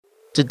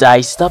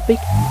Today's topic: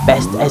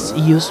 best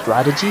SEO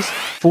strategies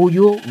for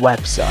your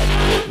website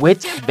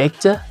with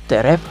Victor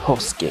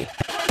Terevhovsky.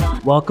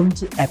 Welcome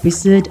to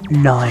episode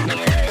 9.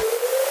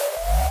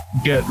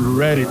 Get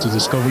ready to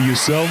discover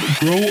yourself,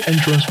 grow, and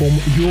transform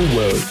your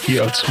world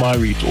here at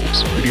Smile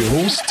Talks with your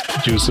host,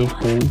 Joseph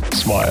Paul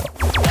Smile.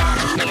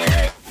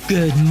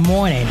 Good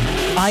morning.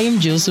 I am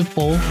Joseph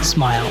Paul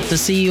Smile, the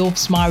CEO of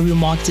Smile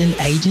Marketing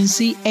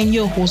Agency and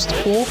your host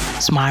for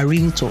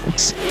Smile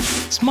Talks.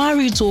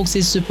 Smile Talks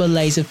is super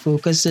laser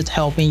focused at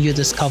helping you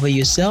discover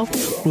yourself,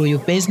 grow your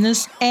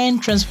business,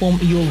 and transform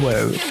your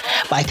world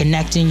by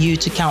connecting you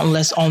to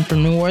countless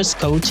entrepreneurs,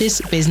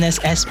 coaches, business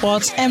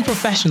experts, and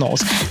professionals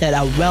that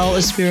are well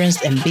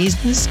experienced in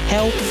business,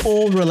 health,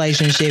 or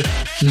relationship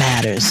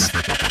matters.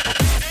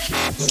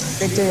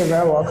 Victor, you're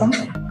very welcome.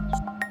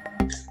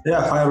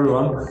 Yeah, hi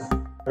everyone.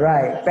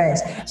 Right,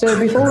 thanks. So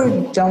before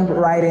we jump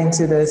right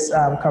into this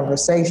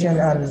conversation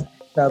on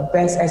the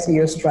best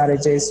SEO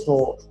strategies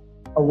for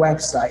a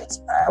website,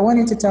 I want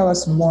you to tell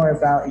us more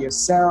about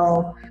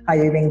yourself, how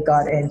you even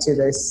got into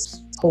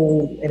this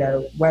whole,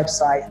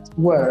 website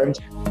world.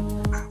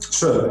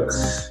 Sure.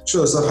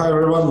 So hi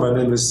everyone, my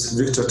name is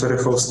Victor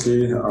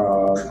Terevhovsky.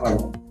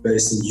 I'm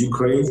based in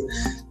Ukraine,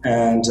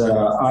 and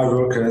I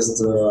work as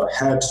the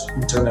head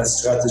internet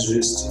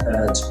strategist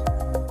at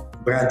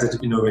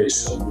Branded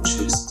Innovation, which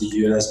is the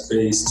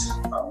US-based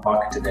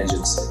marketing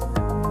agency.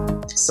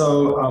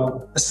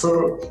 So as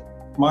for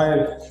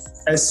my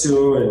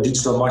SEO and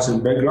digital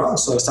marketing background,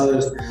 so I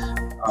started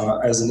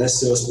as an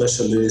SEO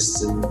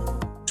specialist in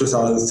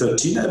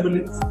 2013, I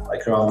believe,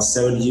 like around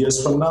 7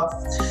 years from now,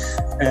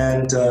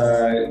 and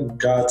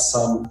got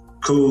some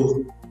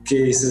cool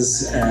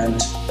cases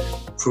and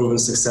proven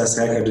success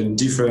record in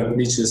different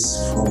niches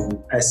from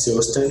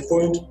SEO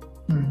standpoint.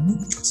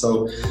 Mm-hmm.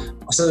 So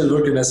I started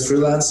working as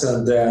freelancer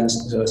and then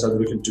started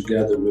working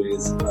together with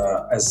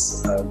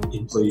as an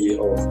employee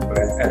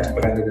at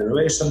Branded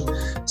Innovation.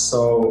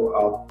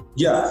 So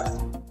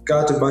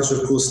got a bunch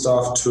of cool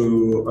stuff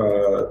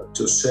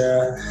to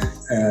share,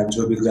 and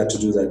we'll be glad to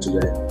do that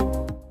today.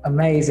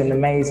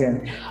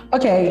 Amazing.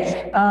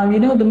 Okay,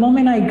 the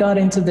moment I got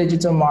into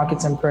digital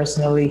marketing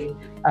personally,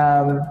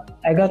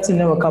 I got to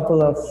know a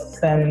couple of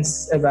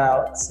things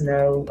about,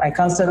 I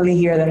constantly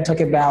hear them talk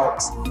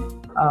about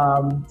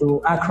the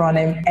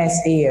acronym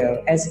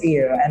SEO,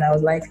 and I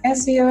was like,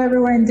 SEO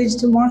everywhere in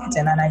digital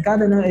marketing, and I got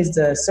to know is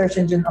the search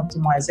engine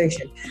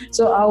optimization.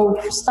 So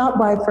I'll start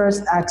by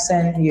first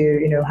asking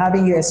you,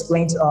 having you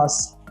explain to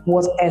us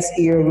what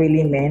SEO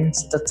really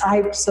means, the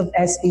types of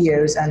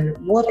SEOs, and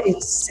what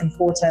is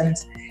important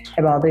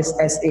about this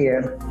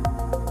SEO.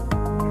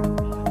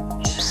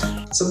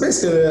 So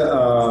basically,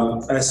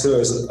 SEO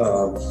is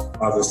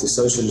obviously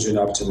search engine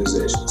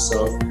optimization.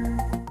 So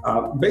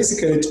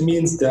basically, it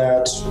means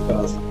that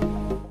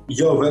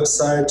your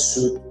website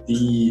should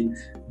be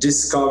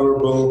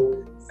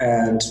discoverable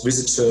and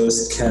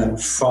visitors can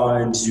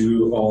find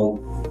you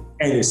on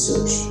any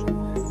search.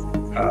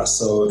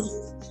 So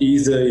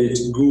either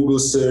it's Google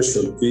search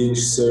or Bing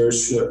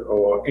search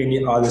or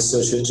any other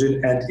search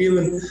engine, and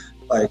even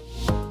like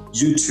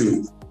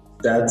YouTube.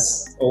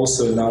 That's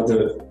also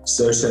another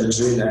search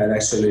engine, and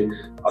actually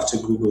after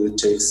Google it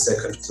takes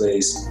second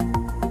place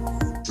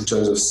in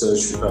terms of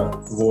search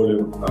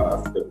volume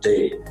per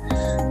day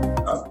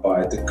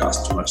by the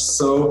customers.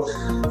 So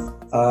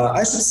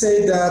I should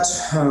say that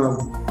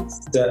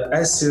the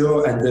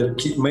SEO and the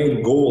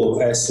main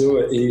goal of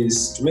SEO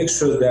is to make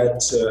sure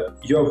that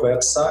your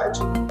website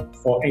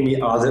or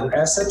any other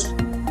asset,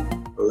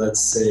 let's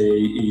say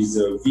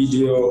either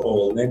video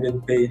or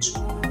landing page,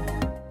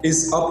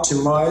 is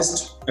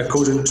optimized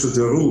according to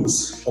the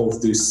rules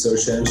of these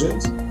search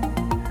engines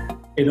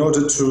in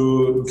order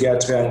to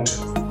get ranked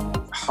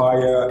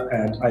higher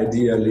and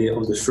ideally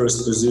on the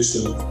first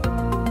position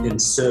in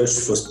search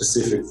for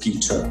specific key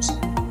terms.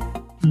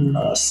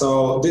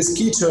 So these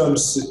key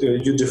terms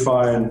you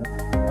define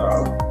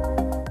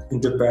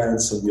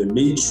depends on your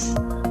niche,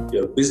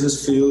 your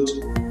business field,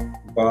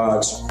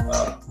 but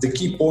the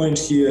key point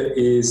here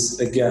is,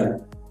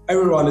 again,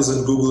 everyone is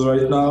on Google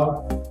right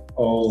now,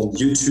 on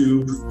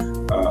YouTube,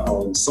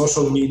 on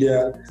social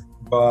media,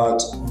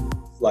 but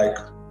like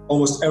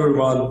almost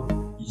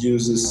everyone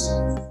uses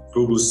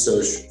Google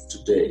search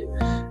today.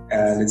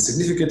 And it's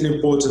significantly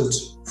important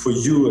for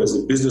you as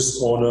a business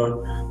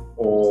owner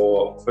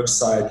or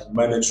website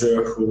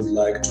manager who would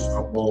like to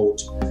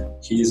promote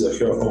his or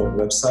her own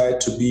website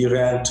to be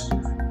ranked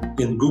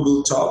in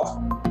Google top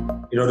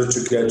in order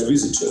to get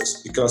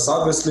visitors. Because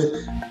obviously,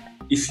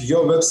 if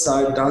your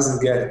website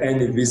doesn't get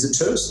any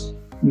visitors,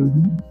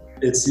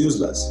 it's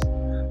useless.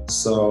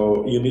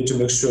 So you need to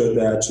make sure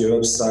that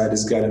your website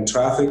is getting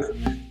traffic,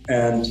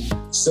 and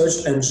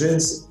search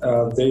engines,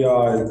 they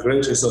are a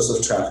great resource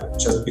of traffic,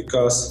 just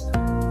because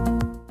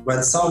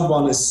when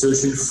someone is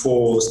searching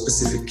for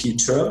specific key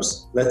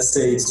terms, let's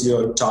say it's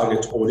your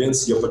target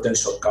audience, your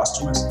potential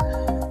customers,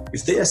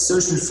 if they are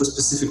searching for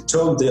specific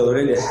term, they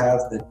already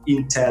have the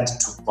intent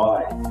to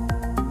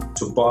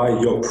buy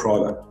your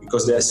product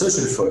because they are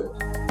searching for it.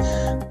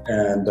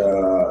 And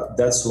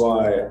that's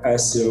why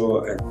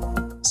SEO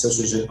and search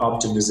engine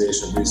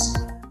optimization is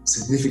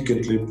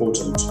significantly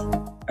important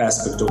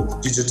aspect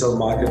of digital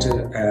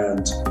marketing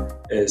and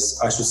is,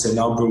 I should say,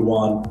 number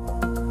one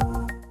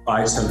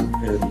item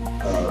in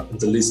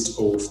the list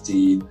of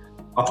the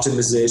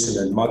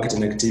optimization and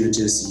marketing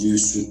activities you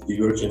should be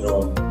working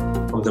on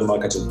from the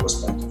marketing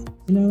perspective.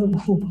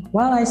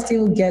 While I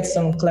still get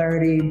some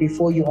clarity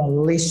before you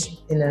unleash,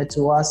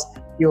 to us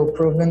your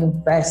proven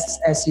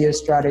best SEO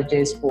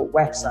strategies for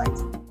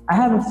websites, I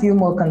have a few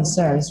more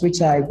concerns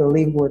which I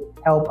believe would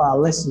help our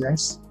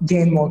listeners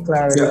gain more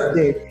clarity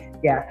too.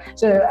 Yeah.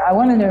 So I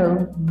want to know,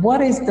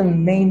 what is the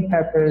main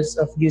purpose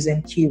of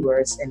using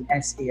keywords in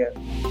SEO?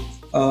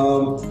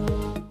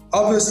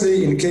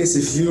 Obviously, in case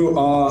if you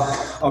are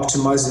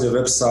optimizing a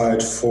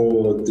website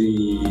for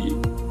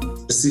the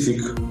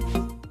specific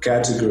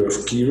category of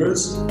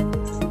keywords,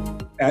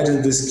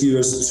 adding these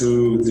keywords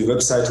to the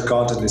website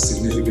content is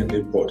significantly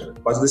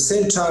important. But at the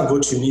same time,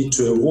 what you need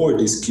to avoid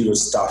is keyword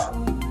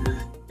stuffing.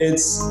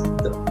 It's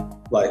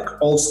like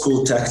old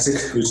school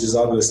tactic, which is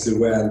obviously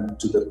went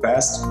to the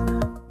past.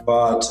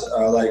 But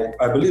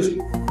I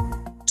believe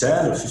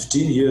 10 or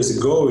 15 years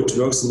ago, it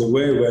works in a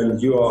way when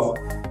you are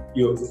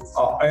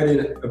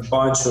adding a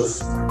bunch of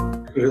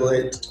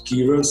related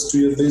keywords to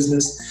your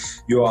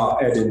business. You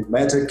are adding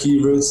meta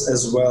keywords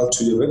as well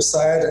to your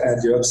website,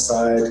 and your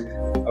website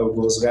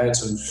was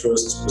ranked in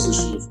first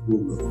position of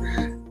Google.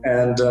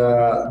 And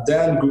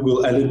then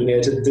Google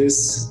eliminated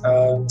this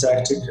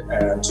tactic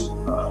and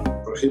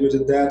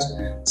prohibited that.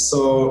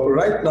 So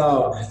right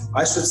now,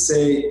 I should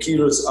say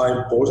keywords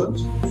are important,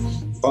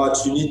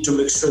 but you need to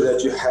make sure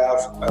that you have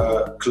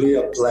a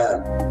clear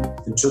plan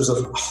in terms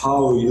of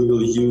how you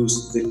will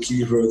use the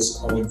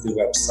keywords on the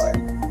website.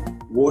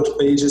 What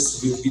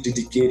pages will be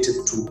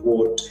dedicated to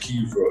what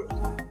keyword.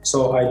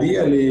 So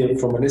ideally,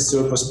 from an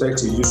SEO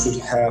perspective, you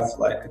should have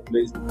at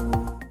least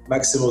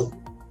maximum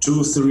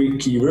 2-3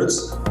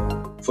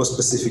 keywords for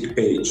specific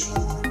page.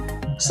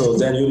 So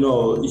then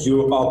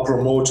you are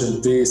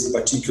promoting this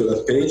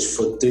particular page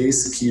for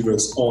these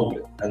keywords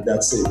only, and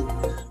that's it.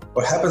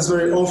 What happens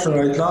very often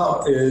right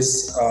now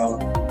is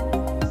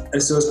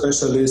SEO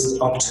specialists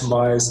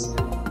optimize,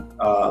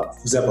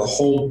 for example,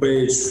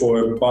 homepage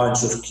for a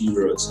bunch of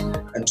keywords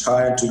and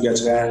trying to get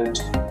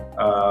ranked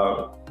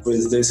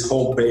with this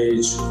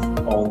homepage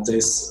on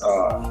this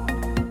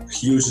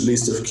huge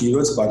list of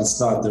keywords, but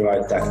it's not the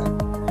right tactic.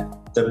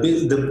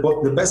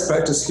 The best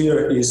practice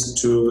here is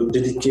to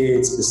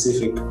dedicate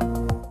specific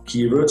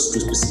keywords to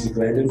a specific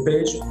landing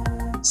page,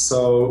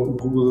 so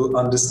Google will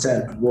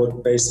understand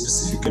what page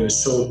specifically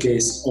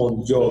showcase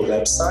on your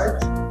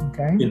website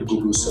in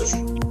Google search.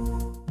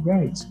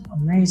 Great,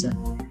 amazing.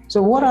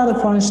 So what are the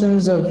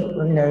functions of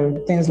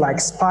things like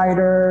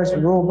spiders,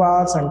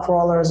 robots, and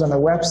crawlers on a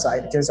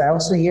website? Because I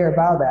also hear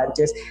about that.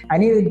 Just I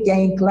need to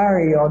gain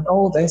clarity on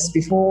all this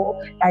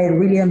before I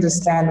really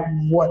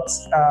understand what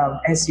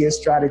SEO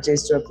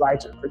strategies to apply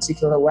to a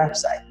particular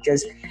website.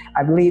 Because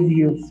I believe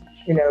you've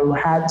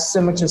had so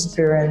much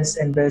experience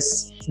in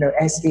this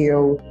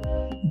SEO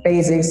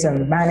basics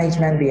and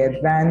management, the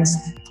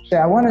advanced. So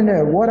I want to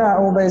know, what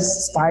are all these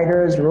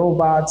spiders,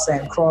 robots,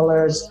 and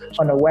crawlers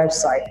on a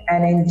website?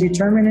 And in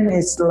determining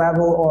its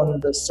level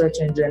on the search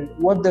engine,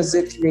 what does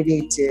it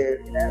really do?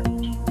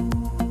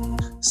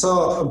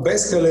 So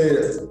basically,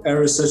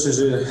 every search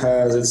engine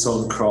has its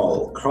own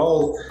crawl.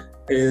 Crawl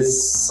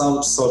is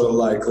some sort of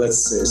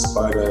let's say,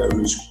 spider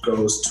which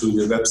goes to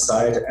the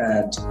website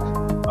and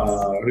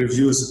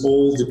reviews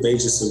all the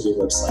pages of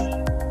your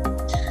website.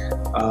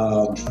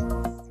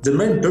 The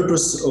main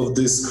purpose of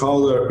this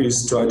crawler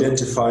is to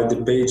identify the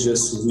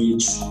pages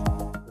which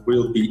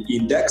will be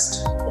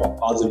indexed, or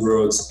other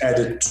words,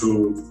 added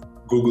to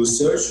Google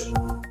search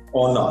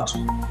or not.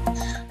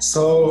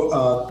 So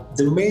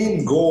the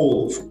main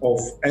goal of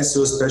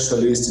SEO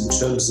specialists in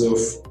terms of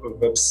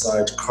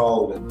website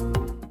crawling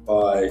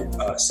by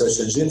search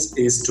engines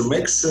is to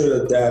make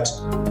sure that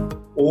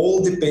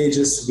all the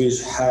pages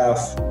which have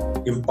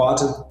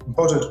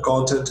important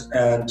content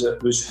and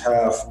which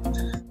have,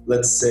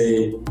 let's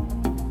say,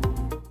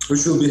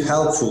 which will be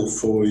helpful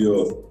for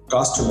your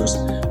customers,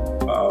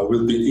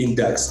 will be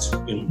indexed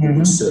in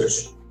Google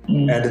search.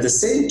 And at the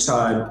same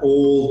time,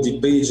 all the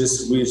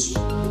pages which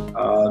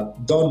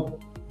don't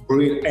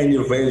bring any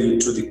value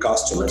to the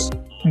customers.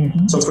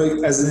 So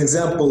as an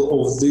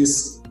example of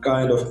this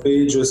kind of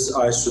pages,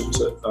 I should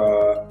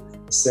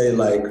say,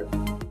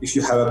 if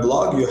you have a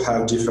blog, you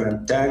have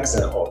different tags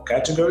or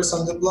categories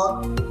on the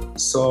blog.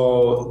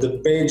 So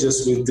the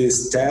pages with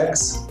these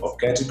tags or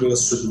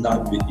categories should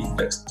not be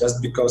indexed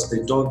just because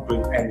they don't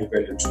bring any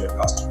value to your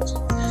customers.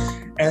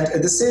 And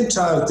at the same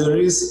time, there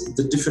is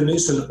the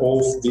definition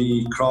of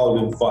the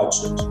crawling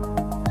budget.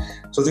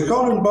 So the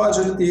crawling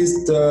budget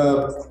is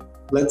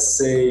let's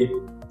say,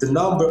 the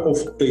number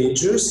of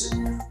pages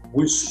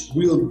which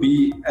will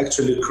be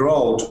actually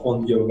crawled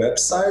on your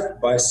website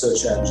by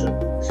search engine.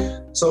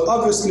 So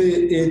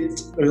obviously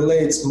it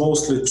relates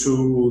mostly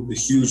to the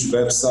huge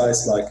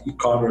websites like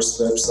e-commerce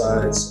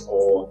websites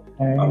or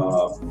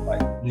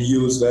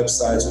news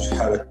websites which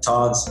have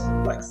tons,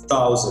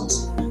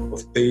 thousands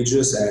of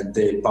pages, and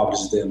they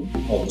publish them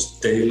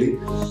almost daily.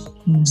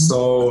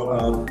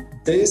 So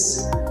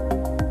these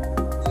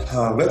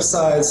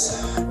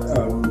websites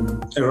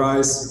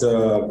arise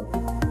the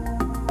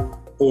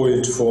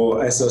point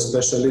for SEO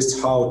specialists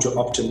how to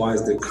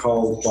optimize the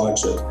crawl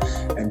budget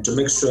and to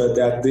make sure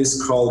that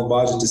this crawl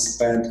budget is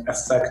spent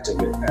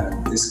effectively,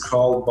 and this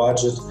crawl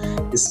budget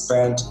is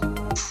spent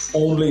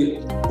only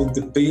on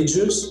the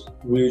pages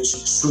which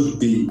should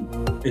be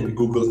in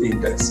Google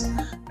Index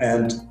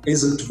and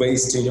isn't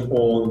wasting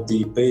on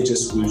the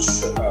pages which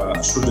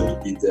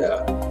shouldn't be there,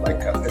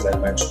 like as I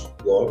mentioned,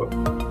 blog,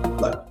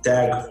 like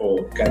tag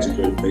or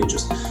category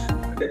pages,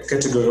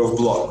 category of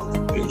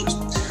blog pages.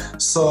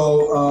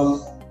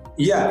 So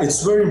yeah,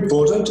 it's very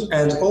important,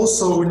 and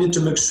also we need to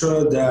make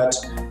sure that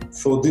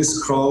for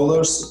these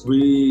crawlers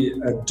we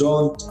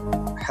don't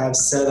have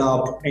set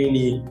up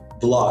any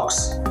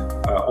blocks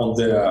on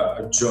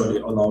their journey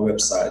on our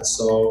website.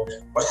 So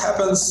what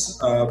happens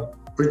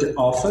pretty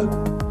often,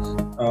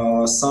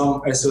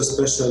 some SEO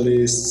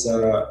specialists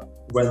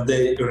when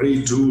they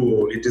redo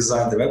or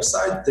redesign the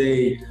website,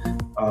 they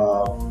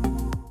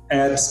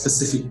add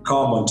specific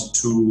comment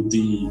to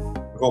the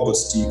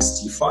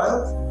robots.txt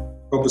file.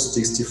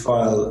 Robots.txt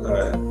file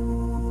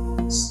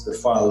is the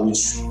file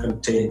which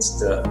contains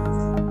the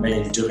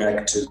main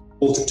directive,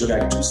 all the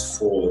directives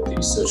for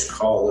the search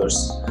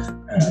crawlers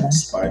and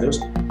spiders.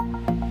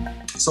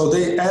 So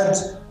they add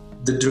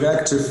the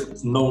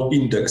directive no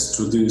index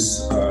to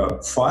this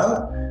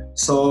file.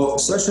 So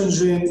search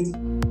engine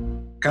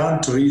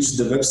can't reach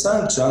the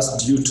website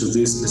just due to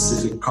this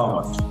specific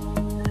comment.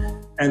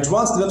 And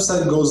once the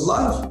website goes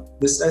live,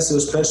 this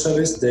SEO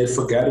specialist, they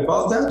forget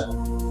about that.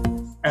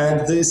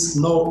 And this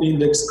no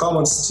index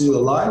comment is still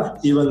alive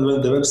even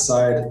when the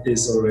website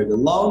is already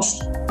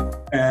launched.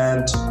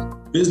 And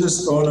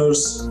business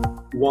owners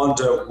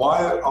wonder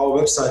why our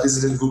website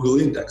isn't in Google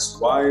Index,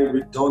 why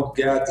we don't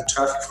get the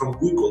traffic from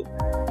Google.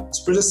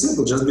 It's pretty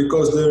simple, just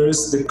because there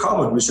is the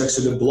comment which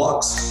actually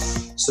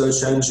blocks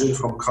search engine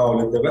from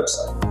crawling the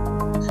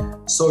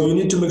website. So you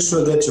need to make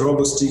sure that your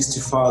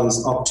robots.txt file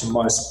is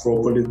optimized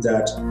properly,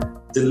 that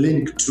the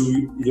link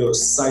to your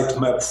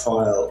sitemap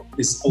file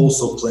is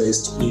also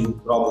placed in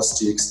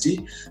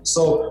robots.txt.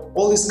 So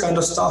all this kind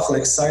of stuff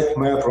like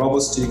sitemap,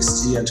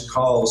 robots.txt, and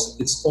crawls,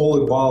 it's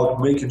all about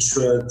making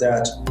sure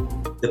that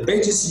the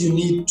pages you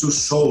need to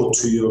show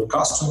to your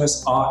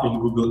customers are in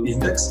Google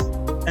Index,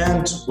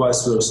 and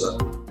vice versa.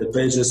 The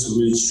pages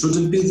which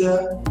shouldn't be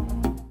there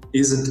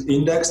isn't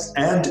indexed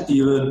and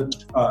even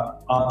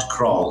aren't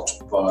crawled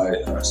by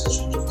search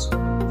engines.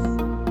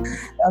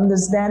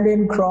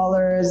 Understanding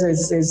crawlers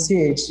is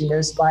huge,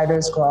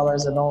 spiders,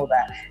 crawlers, and all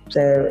that.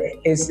 So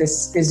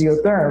is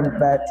your term,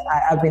 but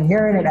I've been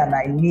hearing it and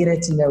I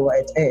needed to know what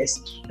it is.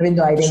 Even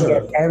though I didn't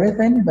get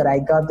everything, but I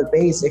got the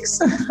basics.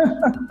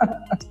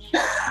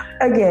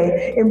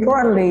 Okay,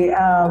 importantly,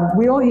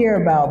 we all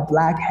hear about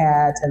black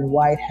hat and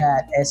white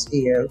hat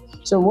SEO.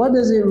 So what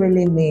does it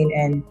really mean,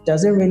 and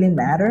does it really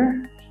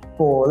matter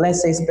for,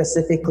 let's say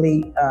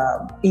specifically,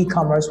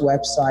 e-commerce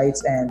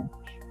websites and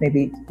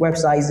maybe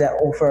websites that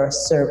offer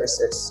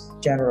services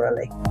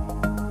generally?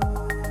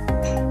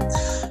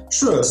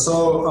 Sure.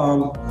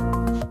 So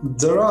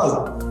there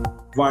are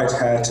white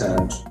hat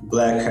and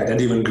black hat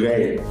and even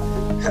gray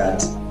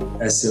hat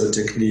SEO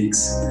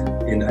techniques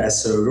in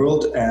SEO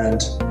world,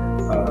 and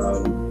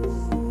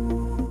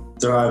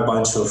there are a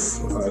bunch of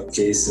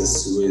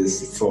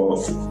cases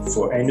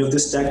for any of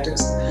these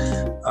tactics.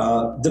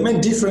 The main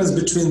difference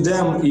between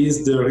them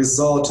is the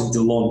result in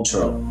the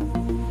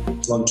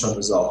long-term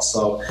result.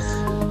 So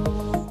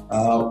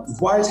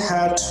white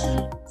hat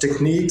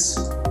techniques,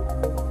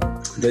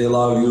 they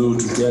allow you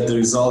to get the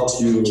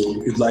result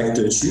you'd like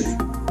to achieve,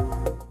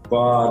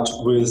 but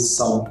with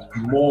some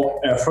more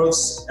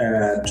efforts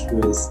and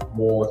with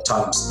more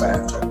time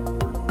spent.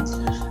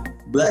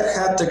 Black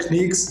hat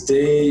techniques,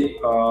 they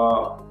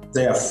are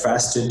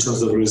fast in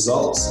terms of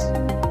results,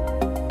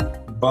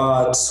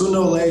 but sooner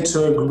or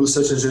later Google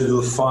search engine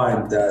will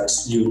find that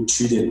you are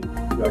cheating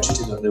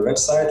on the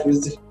website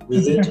with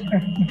it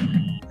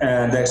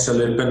and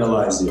actually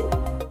penalize you.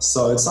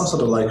 So it's some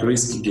sort of like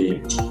risky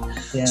game.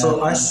 Yeah.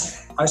 So I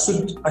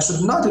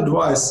should not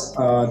advise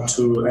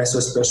to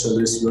SEO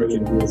specialists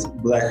working with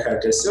black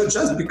hat SEO,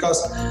 just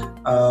because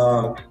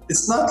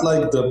it's not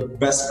like the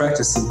best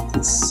practice.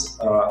 It's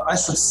I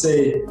should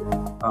say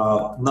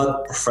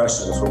not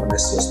professional from an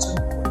SEO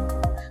standpoint.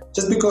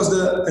 Just because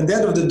at the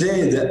end of the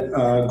day,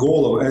 the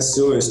goal of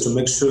SEO is to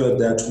make sure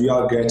that we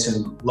are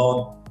getting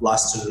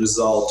long-lasting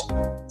result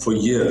for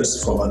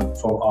years from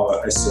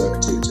our SEO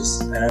activities.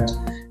 And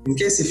in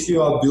case if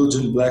you are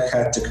building black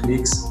hat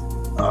techniques,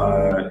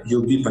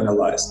 you'll be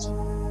penalized.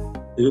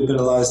 You'll be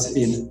penalized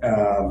in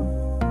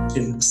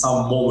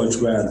some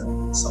moment when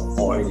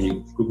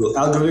any Google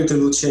algorithm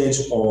will change,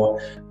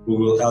 or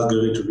Google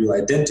algorithm will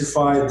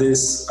identify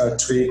these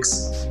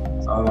tricks.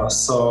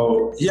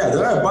 So yeah,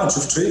 there are a bunch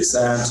of tricks,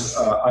 and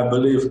I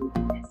believe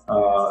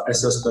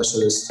SEO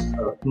specialists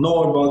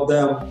know about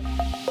them.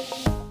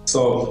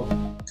 So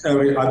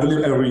I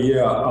believe every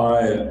year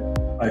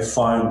I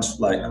find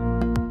like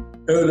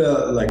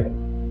earlier, like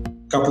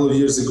a couple of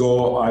years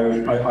ago,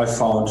 I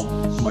found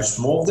much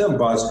more of them,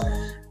 but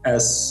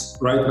as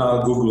right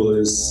now Google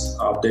is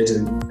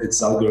updating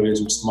its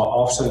algorithms more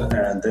often,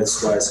 and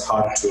that's why it's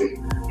hard to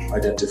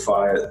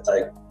identify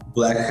like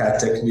black hat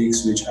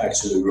techniques which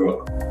actually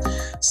work.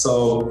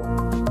 So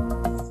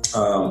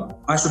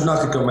I should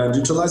not recommend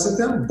utilizing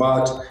them,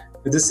 but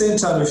at the same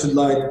time, if you'd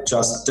like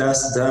just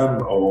test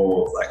them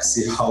or like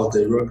see how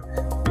they work,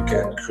 you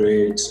can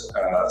create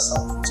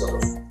some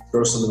sort of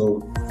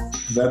personal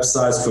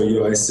websites for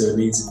your SEO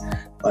needs.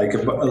 Like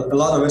a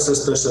lot of SEO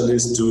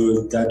specialists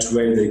do it that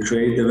way. They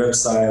create the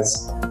websites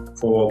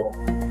for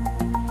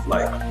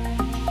like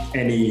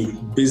any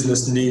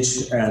business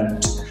niche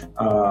and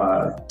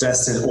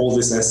testing all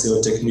these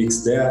SEO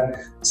techniques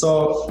there.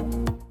 So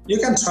you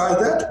can try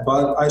that,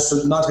 but I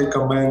should not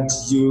recommend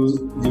you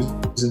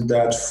using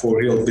that for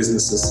real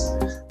businesses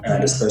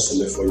and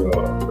especially for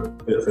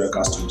your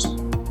customers.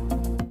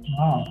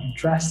 Oh,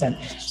 interesting.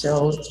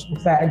 So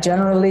that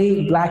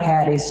generally black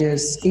hat is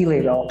just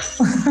illegal,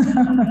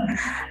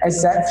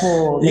 except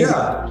for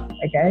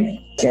Okay.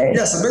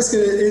 Yeah. So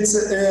basically,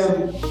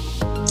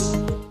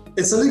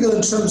 it's illegal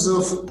in terms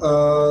of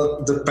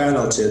the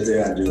penalty at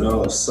the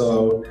end.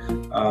 So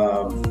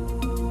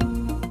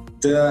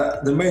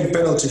the main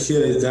penalty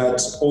here is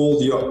that all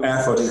your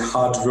effort and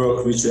hard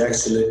work, which you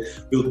actually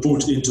will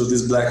put into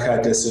these black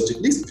hat SEO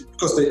techniques,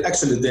 because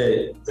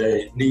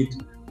they need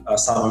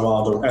some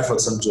amount of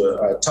efforts and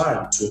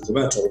time to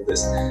implement all of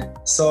this.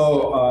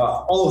 So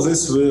all of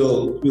this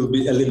will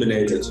be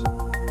eliminated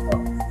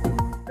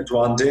at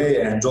one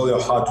day, and all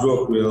your hard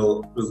work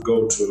will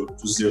go to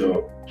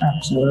zero.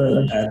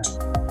 Absolutely. And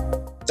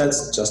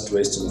that's just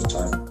wasting of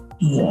time.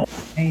 Yeah.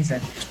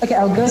 Amazing. Okay,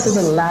 I'll go to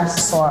the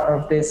last part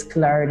of this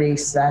clarity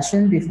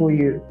session before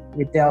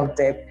we delve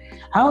deep.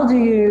 How do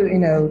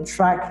you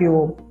track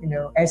your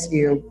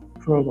SEO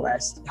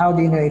progress? How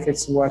do you know if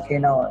it's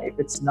working or if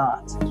it's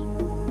not?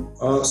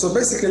 So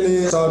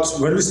basically,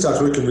 when we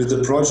start working with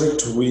the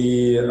project,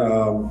 we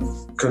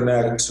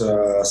connect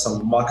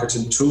some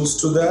marketing tools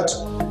to that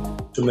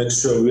to make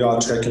sure we are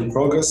tracking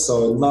progress.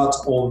 So not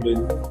only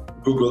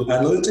Google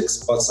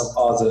Analytics, but some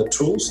other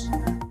tools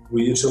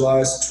we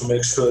utilize to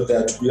make sure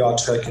that we are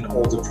tracking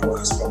all the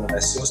progress from an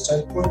SEO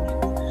standpoint.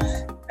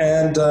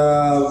 And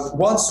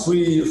once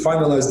we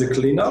finalize the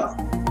cleanup,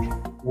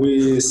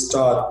 we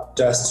start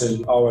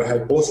testing our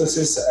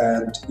hypothesis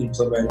and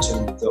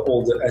implementing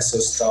all the SEO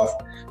stuff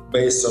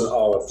based on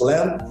our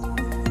plan.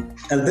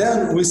 And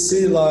then we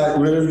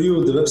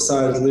review the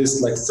website at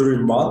least like 3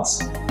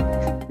 months.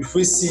 If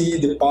we see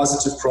the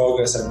positive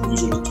progress, and we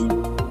usually do,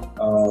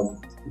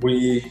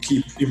 we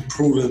keep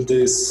improving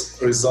these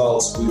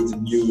results with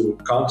new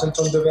content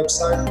on the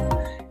website.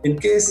 In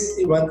case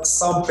when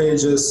some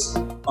pages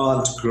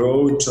aren't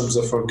grow in terms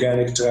of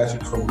organic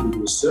traffic from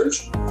Google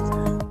search,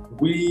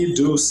 we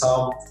do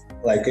some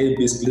like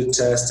A/B split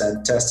test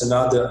and test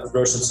another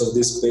versions of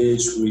this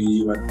page. We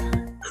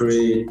even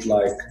create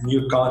like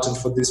new content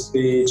for this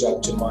page,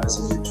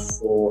 optimizing it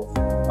for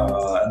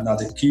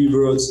another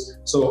keywords.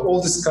 So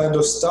all this kind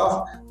of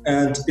stuff,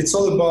 and it's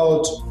all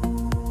about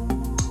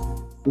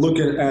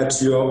looking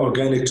at your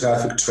organic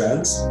traffic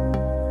trends.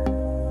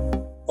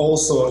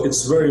 Also,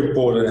 it's very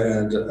important,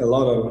 and a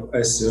lot of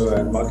SEO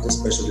and marketing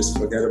specialists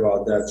forget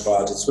about that,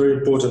 but it's very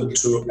important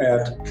to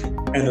add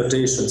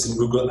annotations in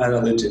Google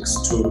Analytics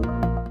to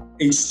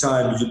each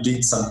time you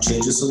did some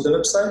changes on the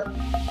website.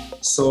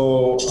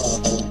 So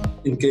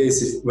in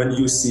case when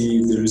you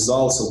see the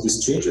results of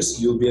these changes,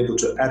 you'll be able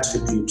to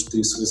attribute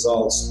these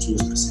results to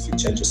specific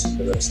changes in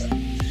the website.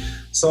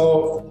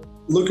 So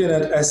looking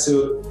at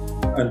SEO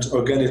and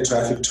organic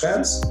traffic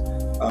trends,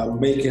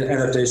 making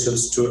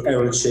annotations to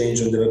every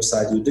change on the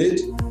website you did,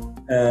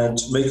 and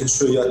making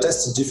sure you are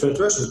testing different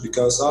versions,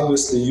 because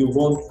obviously you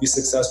won't be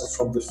successful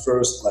from the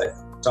first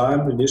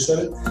time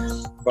initially,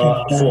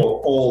 but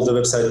for all the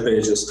website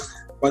pages.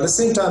 But at the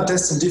same time,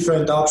 testing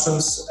different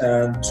options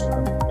and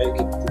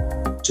making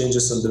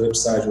changes on the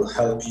website will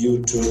help you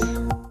to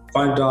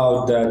find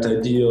out that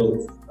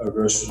ideal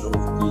version of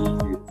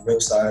the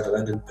website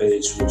landing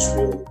page, which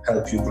will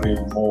help you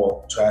bring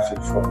more traffic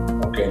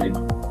from organic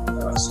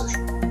search.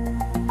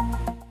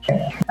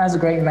 That's a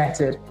great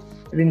method,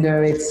 even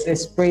though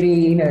it's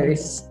pretty,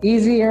 it's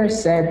easier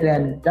said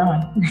than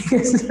done.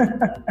 Because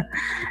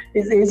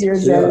it's easier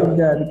said than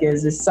done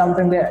because it's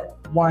something that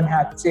one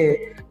had to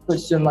put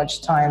so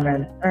much time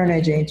and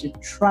energy into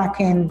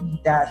tracking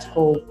that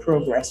whole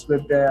progress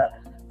with the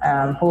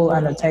whole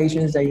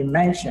annotations that you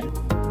mentioned.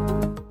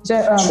 So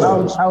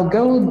I'll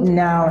go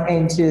now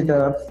into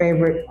the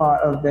favorite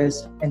part of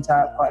this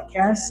entire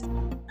podcast.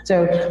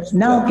 So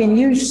now, can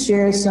you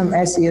share some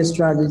SEO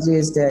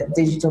strategies that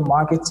digital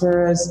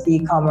marketers,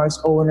 e-commerce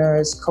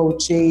owners,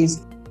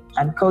 coaches,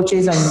 and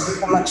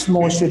much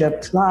more should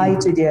apply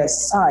to their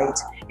site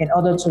in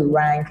order to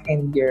rank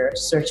in their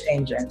search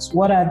engines?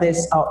 What are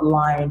these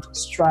outlined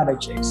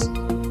strategies?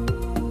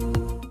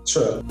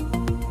 Sure.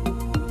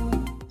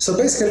 So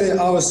basically,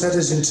 our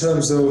strategy in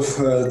terms of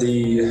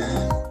the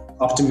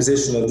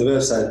optimization of the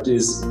website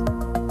is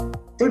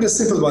pretty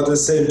simple, but at the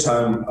same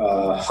time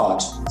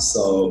hard.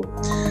 So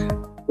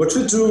what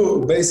we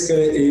do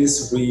basically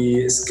is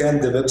we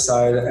scan the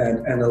website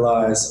and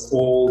analyze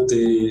all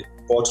the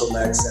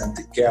bottlenecks and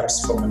the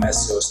gaps from an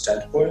SEO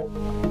standpoint.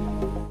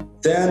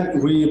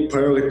 Then we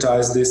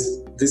prioritize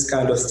this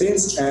kind of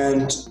things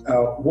and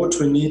what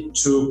we need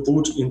to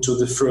put into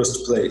the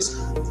first place.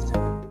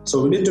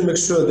 So we need to make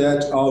sure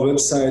that our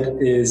website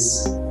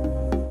is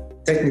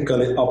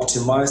technically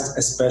optimized,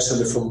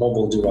 especially for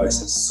mobile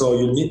devices. So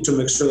you need to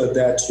make sure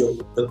that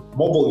the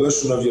mobile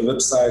version of your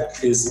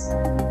website is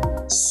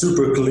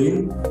super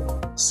clean,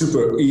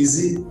 super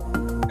easy,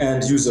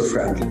 and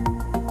user-friendly.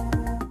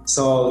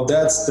 So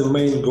that's the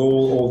main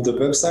goal of the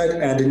website.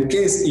 And in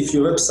case if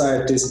your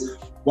website is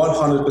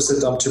 100%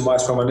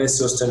 optimized from an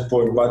SEO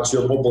standpoint, but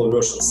your mobile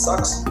version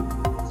sucks,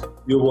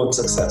 you won't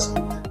success.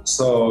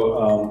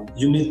 So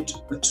you need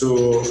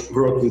to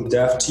work with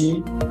dev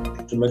team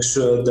to make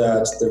sure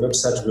that the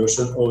website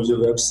version of your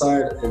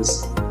website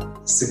is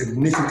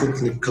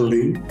significantly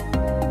clean,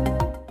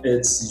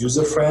 it's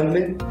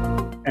user-friendly,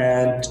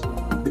 and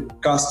the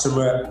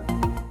customer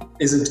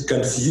isn't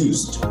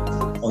confused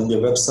on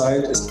your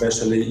website,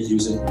 especially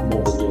using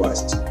mobile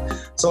devices.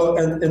 So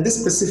in this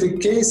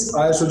specific case,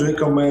 I should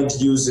recommend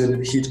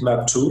using heat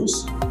map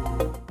tools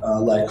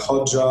like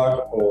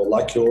Hotjar or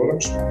Lucky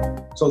Orange.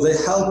 So they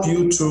help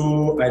you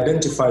to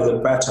identify the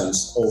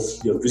patterns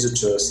of your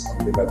visitors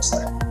on the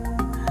website.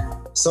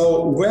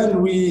 So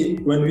when we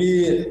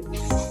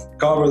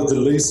cover the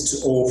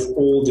list of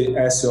all the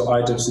SEO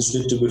items which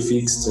need to be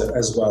fixed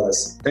as well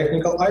as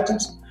technical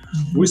items,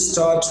 we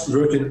start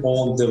working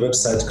on the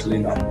website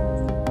cleanup.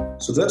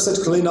 So the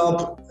website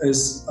cleanup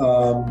is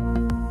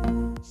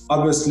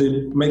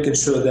obviously making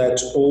sure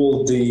that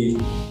all the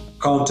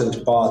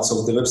content parts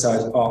of the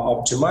website are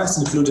optimized,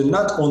 including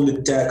not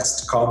only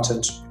text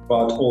content,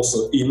 but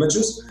also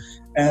images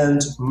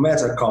and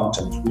meta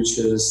content, which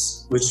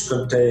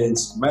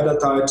contains meta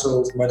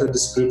titles, meta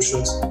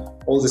descriptions,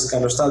 all this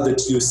kind of stuff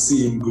that you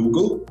see in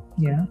Google.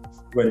 Yeah.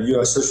 When you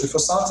are searching for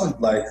something,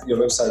 like your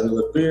website will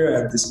appear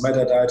and this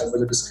meta title,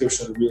 meta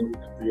description will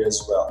appear as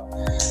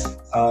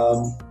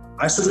well.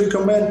 I should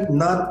recommend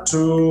not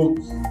to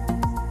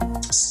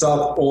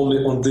stop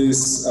only on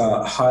these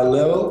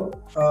high-level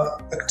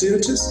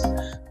activities,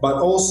 but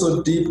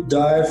also deep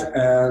dive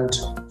and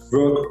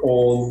work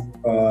on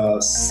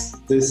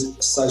this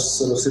such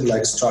sort of thing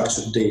like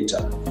structured data.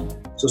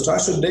 So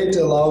structured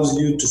data allows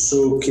you to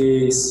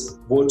showcase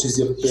what is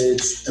your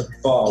page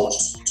about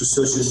to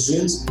search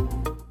engines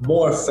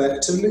more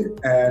effectively,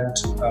 and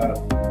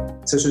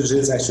search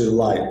engines actually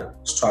like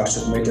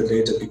structured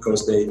metadata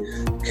because they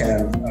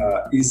can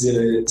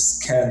easily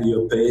scan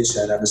your page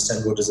and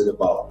understand what is it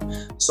about.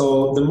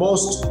 So the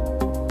most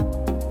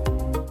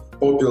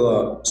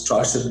popular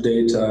structured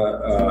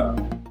data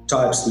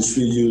types which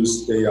we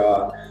use, they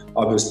are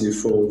obviously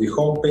for the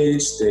home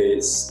page.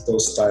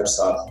 Those types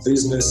are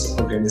business,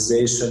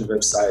 organization,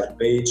 website,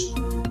 page,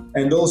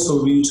 and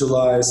also we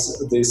utilize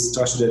this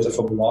structured data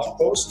for blog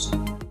posts,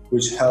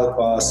 which help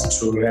us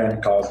to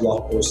rank our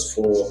blog posts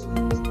for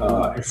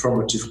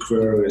informative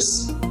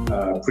queries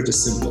pretty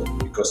simple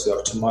because we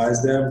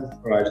optimize them,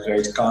 write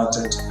great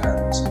content,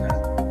 and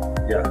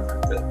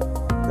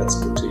that's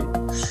pretty.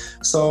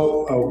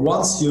 So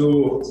once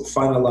you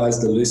finalize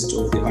the list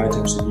of the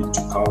items you need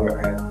to cover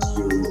and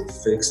you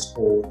fixed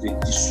all the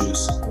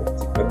issues of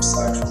the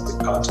website from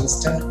the content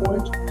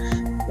standpoint,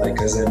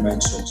 like as I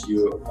mentioned,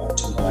 you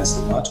optimize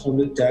not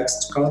only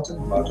text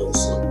content but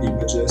also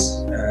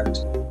images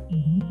and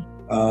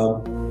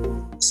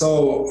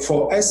so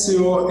for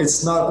SEO,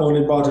 it's not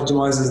only about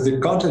optimizing the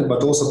content,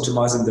 but also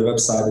optimizing the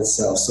website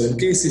itself. So in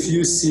case if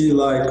you see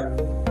like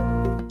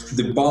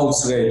the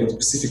bounce rate of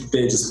a specific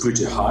page is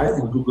pretty high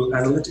in Google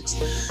Analytics,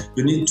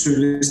 you need to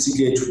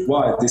investigate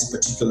why this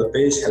particular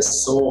page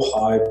has so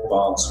high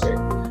bounce rate.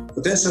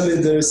 Potentially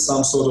there is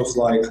some sort of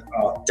like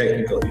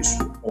technical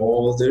issue,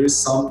 or there is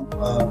some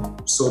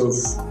sort of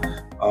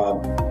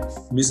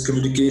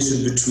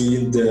miscommunication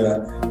between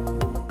the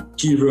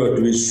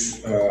keyword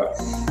which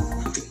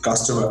the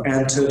customer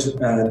entered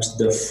and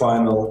the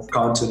final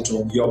content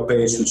on your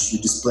page which you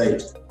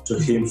displayed to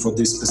him for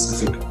this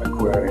specific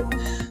query.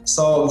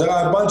 So there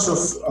are a bunch of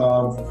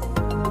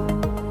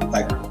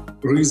like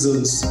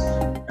reasons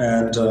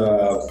and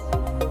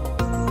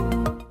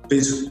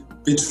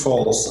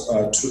pitfalls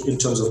in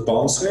terms of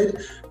bounce rate,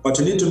 but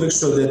you need to make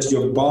sure that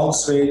your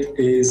bounce rate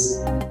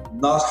is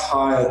not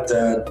higher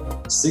than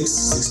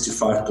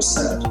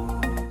 60-65%.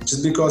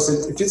 Just because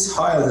if it's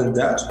higher than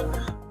that,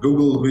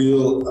 Google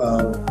will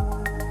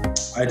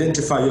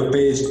identify your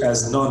page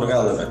as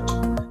non-relevant,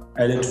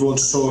 and it won't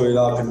show it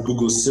up in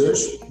Google search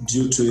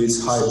due to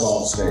its high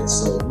bounce rate.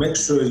 So make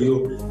sure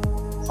you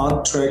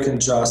aren't tracking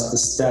just the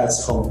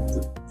stats from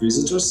the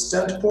visitor's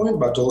standpoint,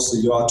 but also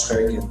you are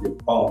tracking the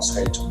bounce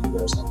rate on the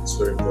website. It's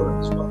very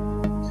important as well.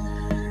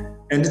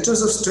 And in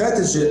terms of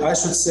strategy, I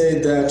should say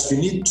that you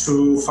need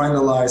to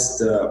finalize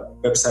the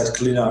website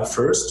cleanup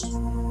first,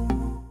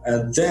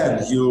 and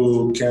then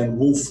you can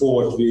move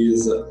forward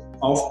with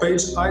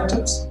off-page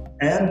items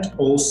and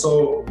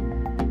also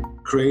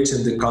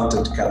creating the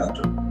content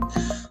calendar.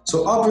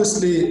 So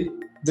obviously,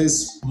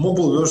 this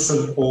mobile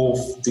version of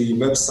the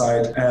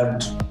website and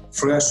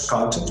fresh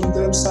content on the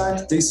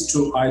website, these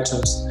two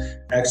items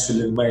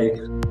actually make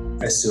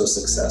SEO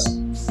successful.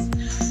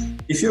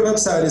 If your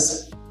website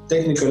is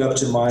technically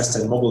optimized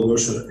and mobile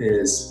version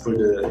is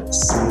pretty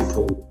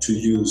simple to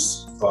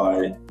use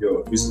by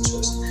your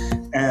visitors,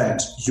 and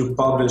you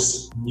publish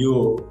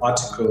new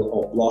article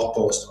or blog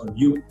post on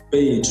new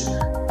page,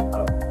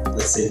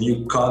 let's say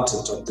new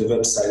content on the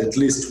website at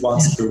least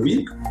once per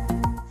week,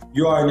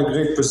 you are in a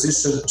great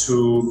position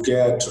to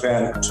get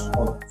ranked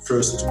on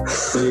first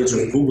page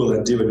of Google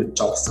and even in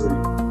top 3.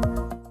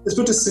 It's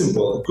pretty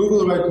simple.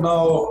 Google right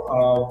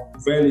now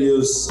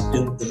values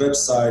in the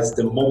website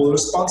the mobile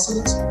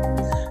responsiveness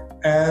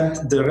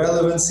and the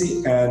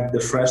relevancy and the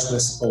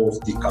freshness of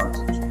the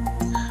content.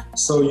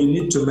 So you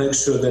need to make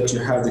sure that you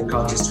have the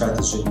content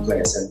strategy in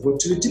place. And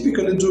what you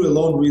typically do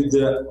along with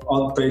the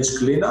on-page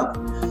cleanup,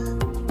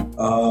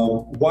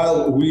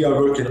 while we are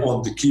working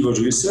on the keyword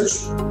research,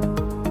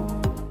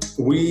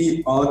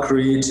 we are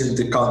creating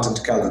the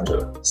content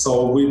calendar.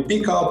 So we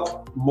pick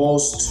up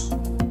most,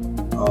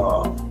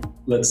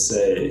 let's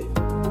say,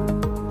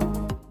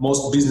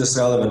 most business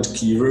relevant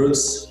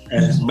keywords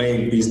and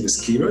main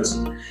business keywords,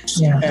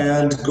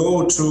 and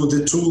go to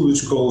the tool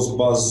which calls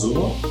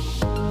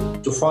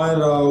BuzzSumo to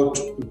find out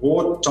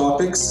what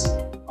topics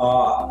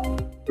are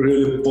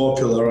really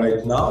popular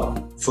right now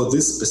for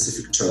these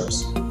specific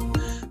terms.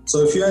 So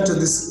if you enter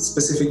this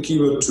specific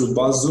keyword to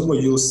BuzzSumo,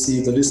 you'll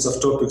see the list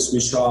of topics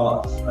which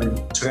are in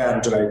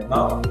trend right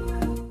now.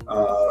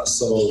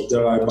 So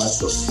there are a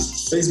bunch of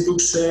Facebook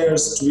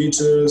shares,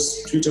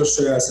 Twitter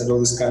shares, and all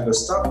this kind of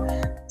stuff.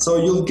 So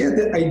you'll get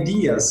the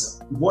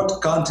ideas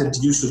what content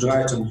you should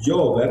write on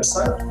your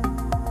website.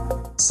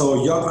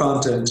 So your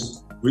content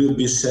will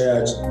be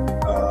shared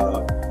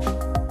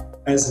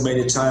as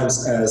many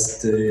times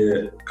as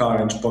the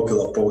current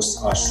popular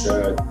posts are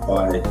shared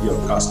by your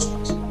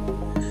customers.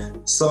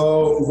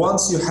 So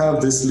once you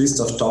have this list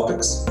of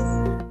topics,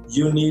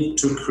 you need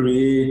to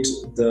create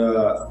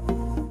the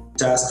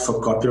task for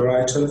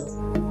copywriter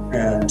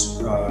and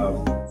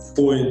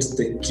point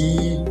the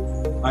key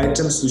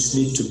items which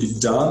need to be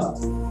done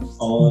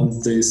on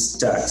this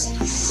text.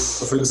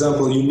 So for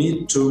example, you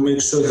need to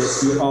make sure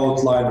that you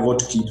outline what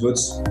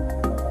keywords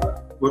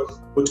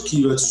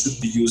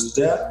should be used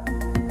there,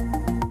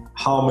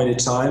 how many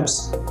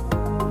times.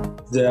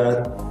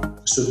 There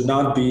should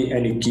not be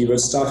any keyword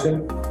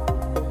stuffing,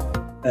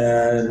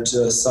 and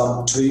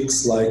some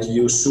tricks like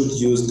you should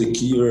use the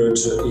keyword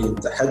in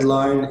the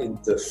headline, in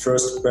the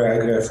first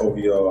paragraph of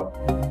your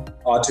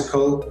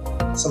article,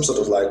 some sort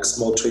of like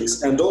small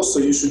tricks. And also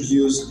you should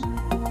use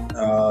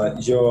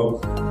your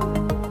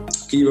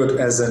keyword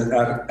as an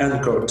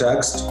anchor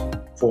text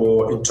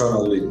for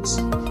internal links.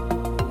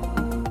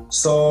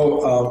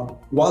 So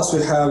once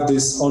we have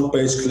this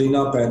on-page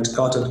cleanup and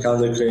content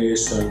calendar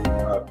creation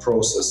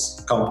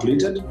process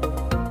completed,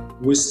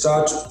 we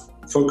start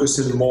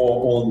focusing more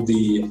on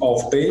the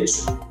off-page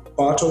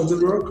part of the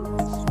work,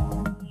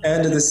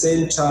 and at the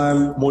same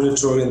time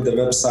monitoring the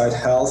website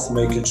health,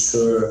 making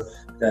sure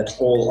that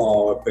all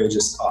our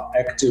pages are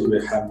active,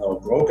 we have no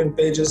broken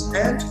pages,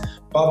 and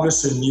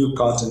publishing new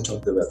content on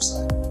the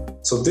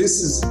website. So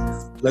this is,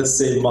 let's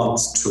say,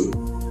 month 2,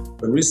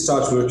 when we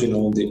start working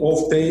on the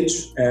off-page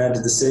and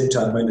at the same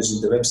time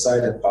managing the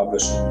website and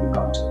publishing new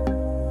content.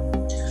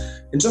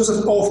 In terms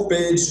of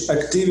off-page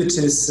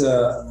activities,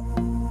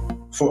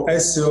 for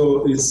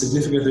SEO, it's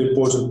significantly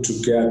important to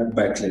get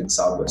backlinks,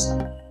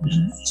 obviously.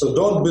 So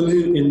don't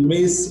believe in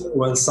myth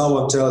when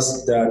someone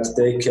tells that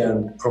they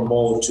can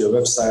promote your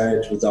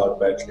website without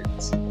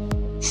backlinks.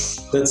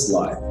 That's a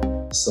lie.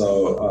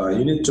 So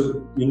you need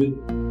to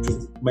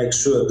make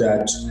sure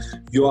that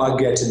you are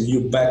getting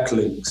new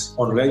backlinks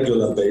on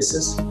regular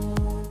basis,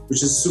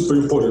 which is super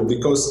important,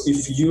 because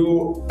if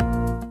you,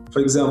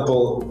 for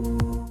example,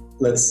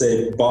 let's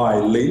say buy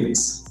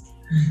links,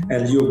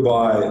 and you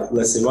buy,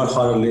 let's say,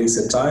 100 links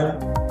a time,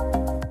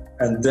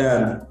 and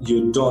then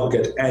you don't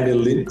get any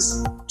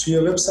links to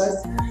your website,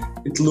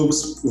 it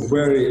looks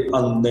very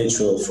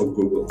unnatural for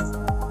Google.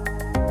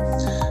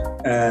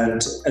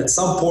 And at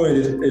some point,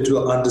 it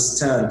will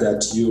understand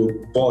that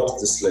you bought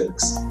these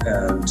links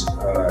and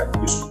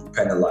you should be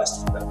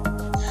penalized for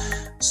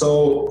that.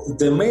 So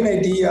the main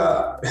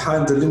idea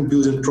behind the link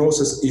building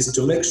process is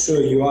to make sure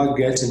you are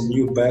getting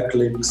new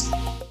backlinks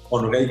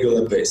on a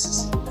regular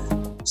basis.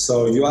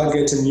 So you are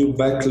getting new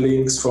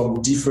backlinks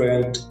from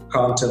different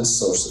content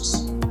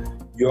sources.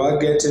 You are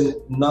getting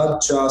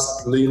not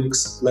just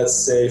links, let's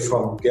say,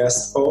 from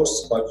guest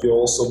posts, but you're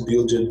also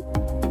building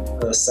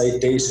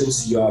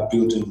citations, you are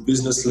building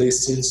business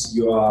listings,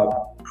 you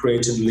are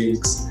creating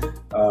links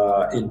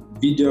in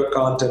video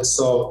content.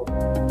 So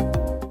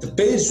the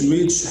page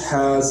which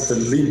has the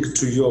link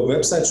to your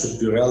website should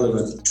be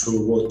relevant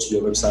to what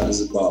your website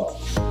is about.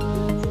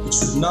 It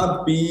should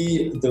not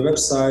be the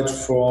website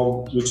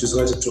which is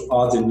related to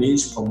other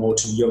niche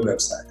promoting your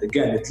website.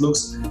 Again, it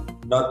looks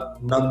not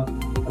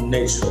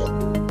unnatural.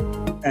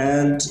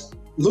 And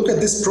look at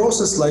this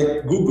process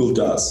like Google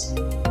does.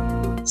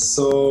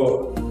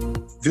 So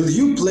will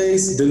you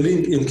place the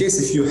link, in case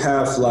if you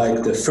have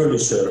like the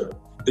furniture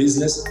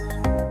business,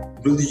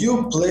 will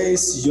you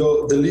place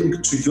the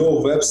link to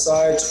your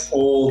website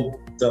on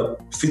the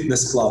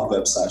fitness club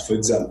website, for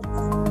example?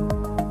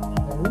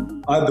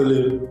 I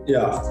believe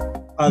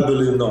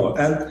no.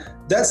 And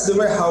that's the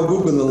way how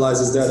Google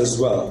analyzes that as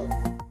well.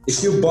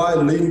 If you buy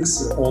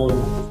links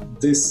on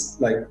this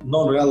like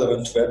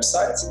non-relevant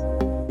websites,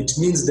 it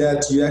means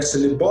that you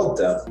actually bought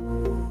them,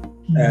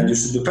 and you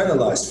should be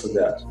penalized for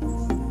that.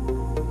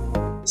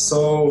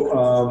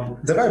 So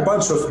there are a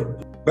bunch of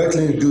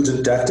backlink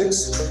building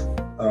tactics.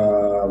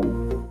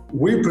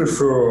 We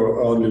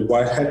prefer only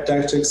white hat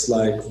tactics,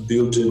 like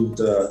building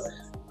the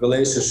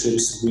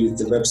relationships with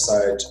the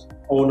website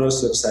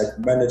owners, website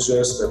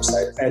managers,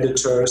 website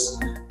editors,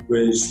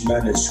 which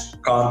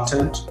manage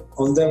content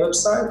on their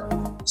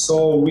website.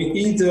 So we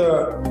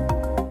either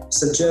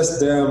suggest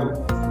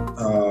them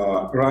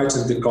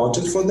writing the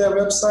content for their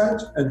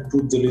website and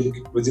put the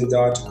link within the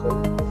article,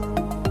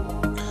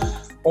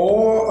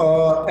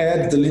 or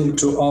add the link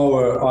to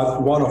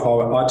one of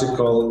our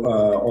article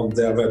on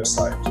their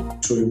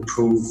website to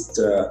improve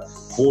the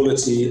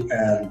quality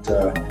and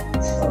the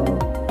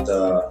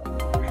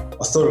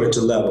authority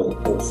level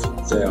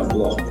of their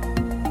blog.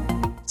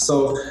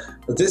 So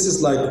this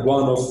is like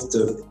one of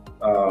the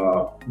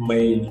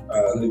main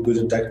link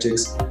building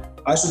tactics.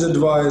 I should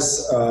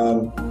advise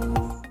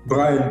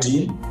Brian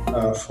Dean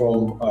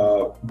from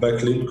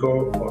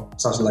Backlinko or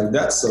something like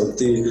that. So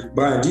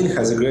Brian Dean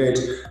has a great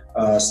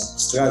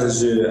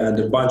strategy and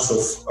a bunch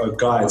of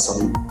guides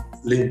on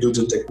link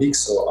building techniques.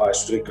 So I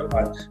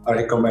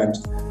recommend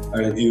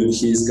reviewing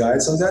his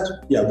guides on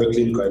that. Yeah,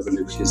 Backlinko, I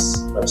believe,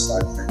 his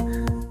website.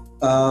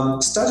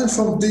 Starting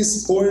from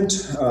this point,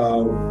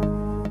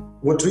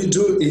 what we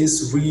do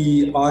is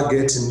we are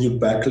getting new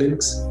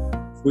backlinks.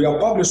 We are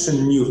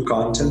publishing new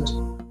content.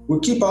 We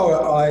keep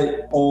our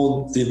eye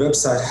on the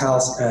website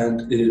health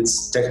and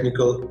its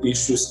technical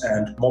issues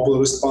and mobile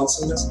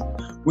responsiveness.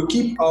 We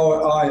keep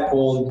our eye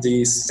on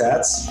the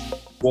stats.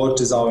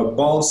 What is our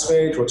bounce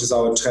rate? What is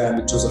our trend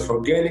in terms of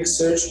organic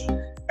search?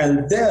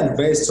 And then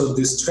based on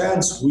these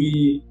trends,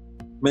 we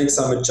make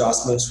some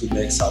adjustments. We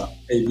make some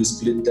A/B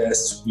split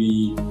tests.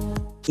 We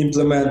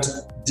implement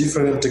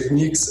different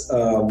techniques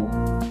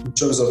in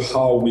terms of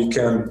how we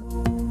can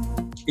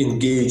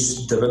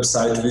engage the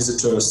website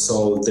visitors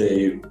so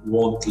they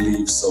won't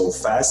leave so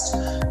fast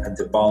and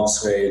the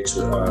bounce rate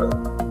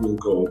will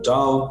go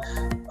down.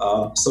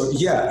 So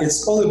yeah,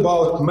 it's all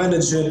about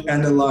managing,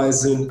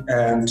 analyzing,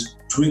 and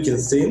tweaking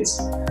things.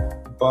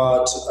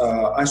 But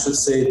I should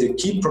say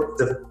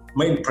the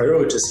main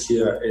priorities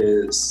here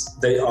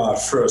they are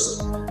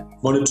first,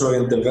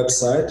 monitoring the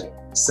website.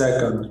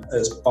 Second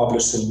is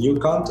publishing new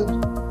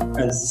content.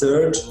 And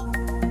third,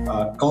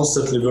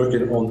 constantly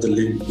working on the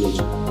link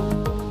building.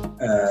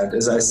 And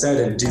as I said,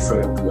 in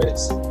different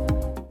ways.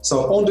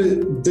 So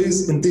in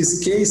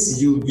this case,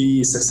 you'll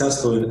be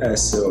successful in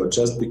SEO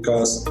just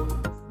because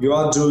you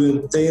are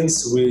doing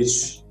things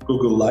which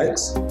Google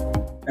likes,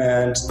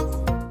 and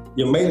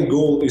your main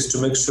goal is to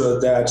make sure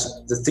that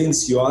the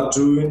things you are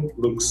doing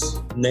looks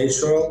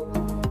natural,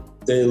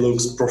 they look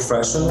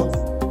professional,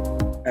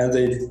 and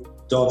they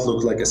don't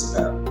look like a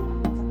spam.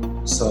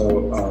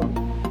 So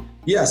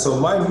so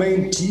my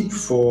main tip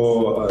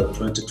for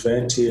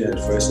 2020 and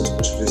for SEO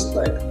specialists,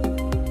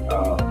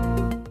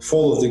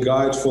 follow the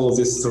guide, follow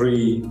these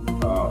three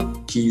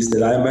keys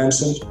that I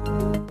mentioned,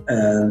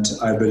 and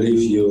I believe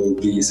you'll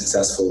be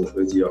successful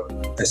with your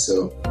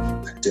SEO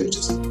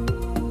activities.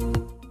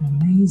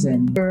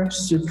 Amazing.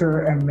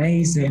 Super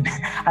amazing.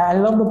 I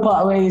love the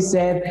part where you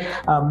said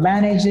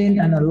managing,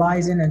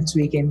 analyzing, and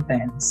tweaking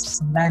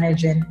things.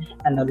 Managing,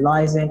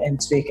 analyzing, and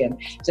tweaking.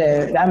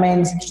 So that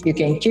means you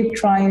can keep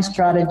trying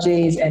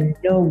strategies and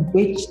know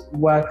which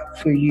work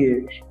for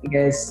you,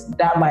 because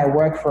that might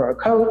work for a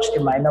coach,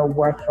 it might not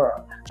work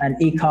for an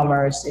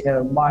e-commerce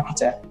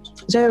marketer.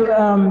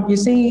 So you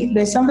see,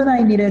 there's something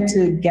I needed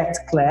to get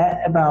clear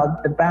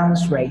about the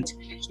bounce rate.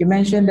 You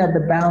mentioned that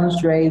the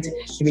bounce rate,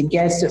 if it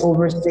gets to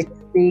over 60,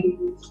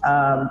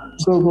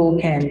 Google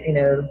can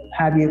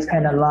have you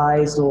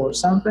penalized or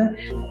something.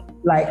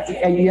 Like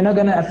you're not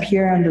going to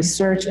appear on the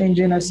search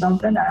engine or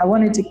something. I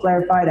wanted to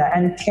clarify that.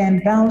 And can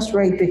bounce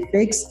rate be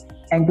fixed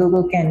and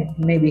Google can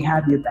maybe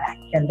have you back?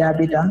 Can that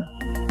be done?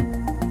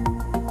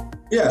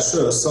 Yeah,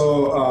 sure.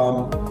 So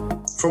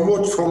from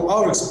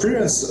our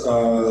experience,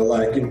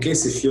 in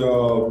case if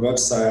your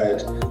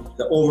website,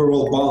 the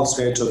overall bounce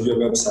rate of your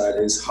website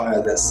is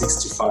higher than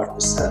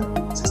 65%,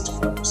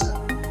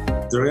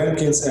 the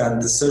rankings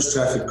and the search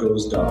traffic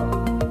goes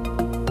down.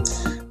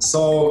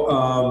 So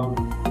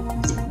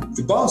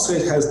the bounce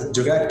rate has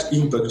direct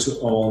impact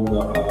on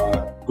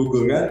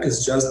Google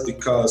rankings just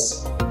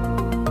because.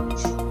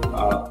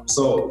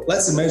 So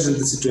let's imagine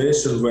the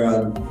situation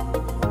where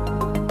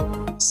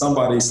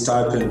somebody is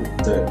typing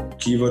the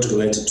keyword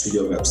related to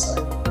your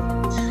website.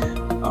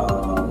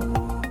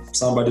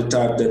 Somebody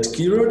typed that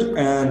keyword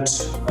and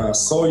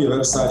saw your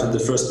website at the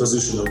first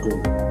position of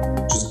Google,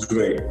 which is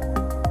great.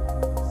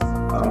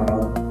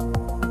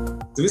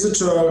 The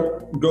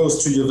visitor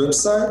goes to your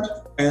website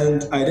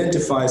and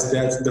identifies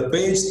that the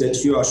page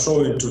that you are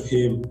showing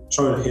him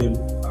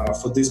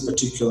for this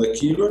particular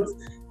keyword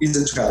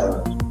isn't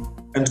relevant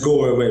and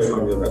go away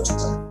from your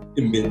website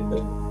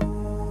immediately.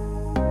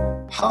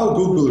 How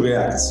Google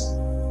reacts.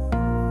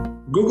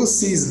 Google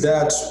sees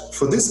that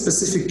for this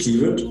specific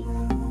keyword,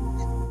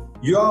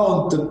 you are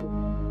on the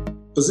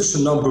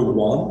position number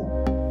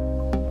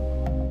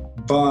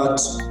 1, but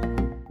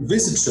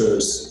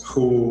visitors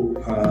who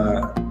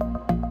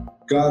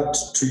got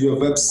to your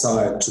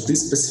website, to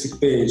this specific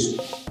page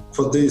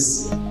for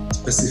this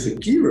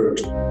specific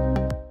keyword,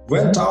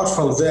 went out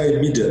from there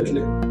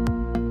immediately.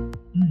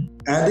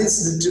 And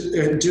it's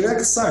a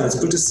direct sign, it's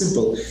pretty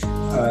simple.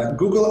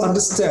 Google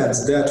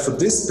understands that for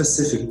this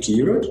specific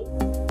keyword,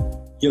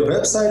 your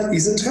website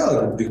isn't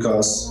relevant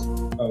because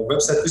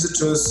website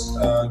visitors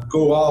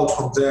go out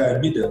from there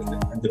immediately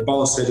and the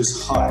bounce rate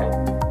is high.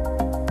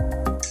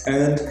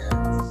 And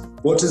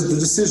what is the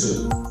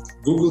decision?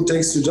 Google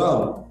takes you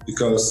down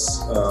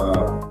because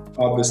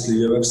obviously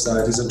your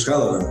website isn't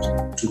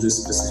relevant to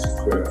this specific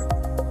query.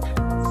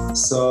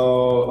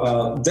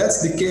 So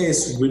that's the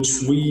case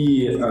which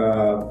we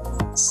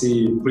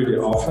see pretty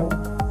often,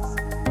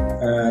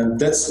 and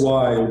that's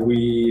why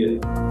we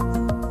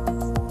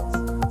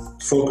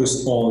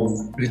focus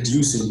on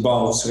reducing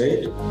bounce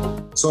rate.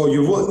 So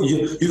you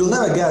will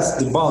never get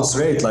the bounce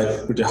rate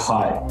like pretty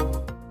high.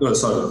 No,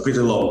 sorry, pretty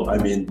low. I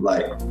mean,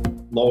 like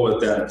lower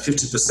than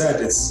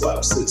 50%. It's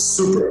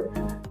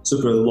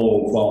super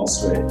low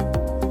bounce rate,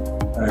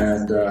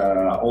 and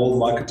all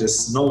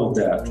marketers know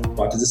that.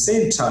 But at the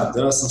same time,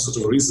 there are some sort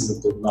of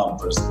reasonable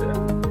numbers there.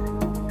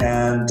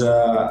 And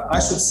I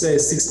should say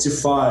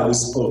 65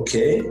 is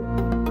okay,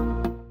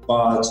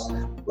 but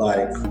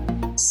like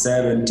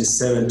 70,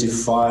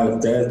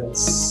 75,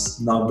 that's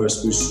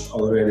numbers which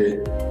already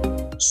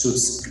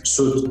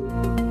should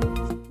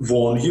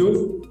warn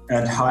you,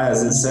 and higher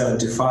than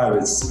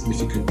 75 is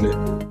significantly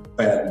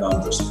bad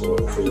numbers for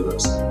your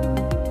website.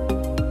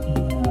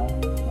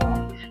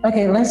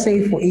 Okay, let's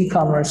say for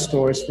e-commerce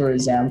stores, for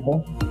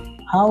example,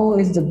 how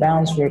is the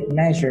bounce rate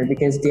measured?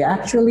 Because they're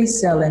actually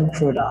selling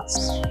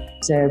products.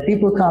 So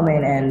people come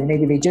in and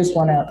maybe they just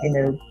want to,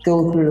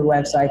 go through the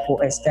website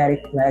for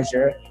aesthetic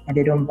pleasure and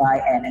they don't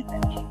buy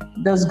anything.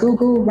 Does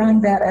Google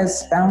rank that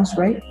as bounce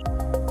rate?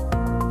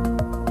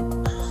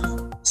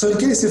 So in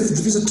case if the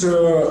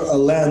visitor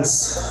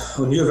lands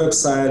on your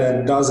website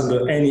and doesn't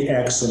do any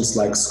actions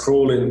like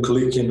scrolling,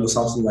 clicking or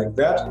something like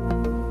that,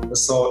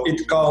 so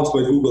it counts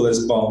by Google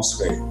as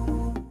bounce rate.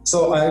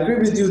 So I agree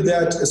with you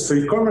that as for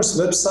e-commerce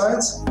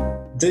websites,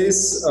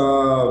 this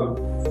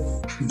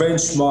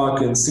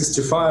benchmark in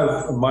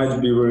 65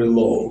 might be very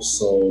low.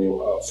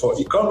 So for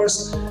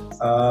e-commerce,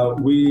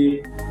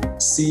 we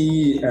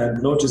see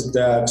and notice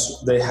that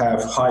they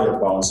have higher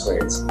bounce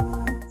rates.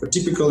 For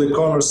typical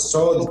e-commerce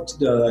store,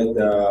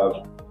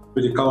 the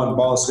pretty common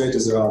bounce rate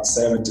is around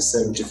 70,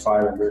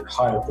 75 and very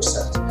higher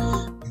percent.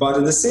 But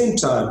at the same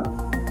time,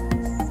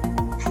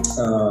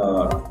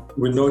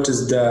 we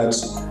notice that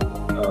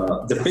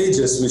the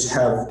pages which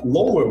have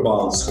lower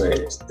bounce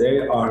rate,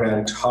 they are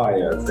ranked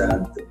higher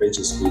than the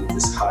pages with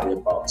this higher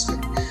bounce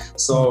rate.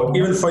 So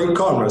even for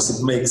e-commerce,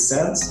 it makes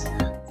sense.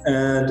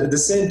 And at the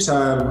same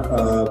time,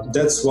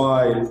 that's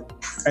why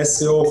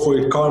SEO for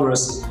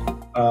e-commerce,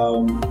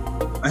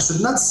 I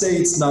should not say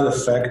it's not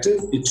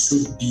effective, it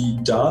should be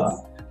done.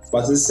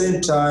 But at the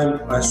same time,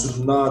 I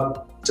should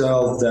not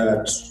tell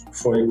that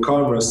for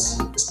e-commerce,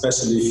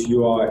 especially if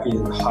you are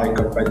in a high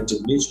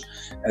competitive niche,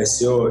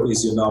 SEO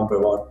is your number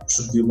one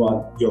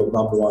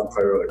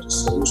priority.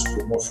 So you should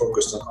be more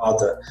focused on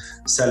other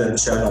selling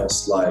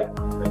channels like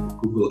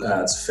Google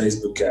Ads,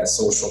 Facebook Ads,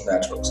 social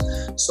networks.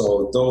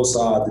 So those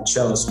are the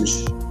channels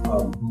which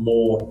are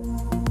more,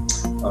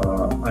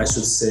 I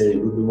should say,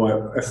 will be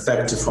more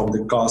effective from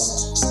the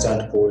cost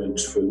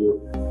standpoint for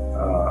you.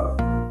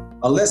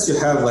 Unless you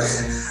have like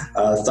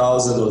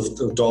 $1,000s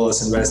of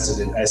dollars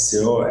invested in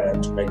SEO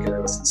and making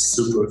everything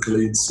super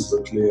clean,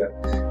 super clear,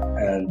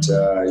 and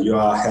you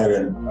are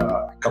having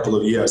a couple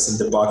of years in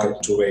the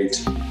bucket to wait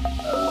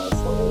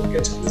for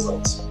getting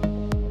results.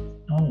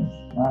 Oh,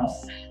 wow.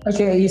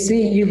 Okay, you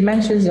see, you've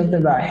mentioned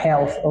something about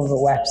health of the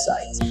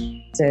website.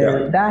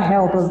 So that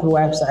health of the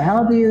website,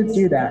 how do you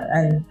do that?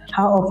 And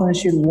how often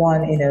should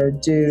one,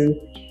 do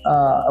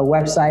a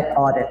website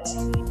audit?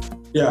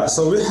 Yeah,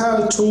 so we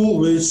have a tool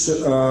which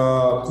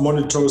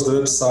monitors the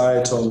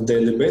website on a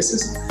daily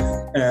basis,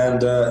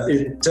 and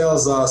it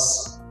tells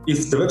us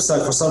if the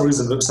website, for some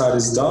reason, website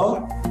is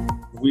down,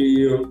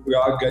 we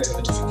are getting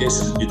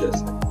notification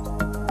immediately.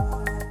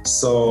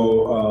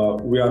 So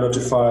we are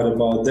notified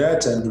about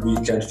that, and we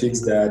can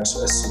fix that as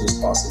soon as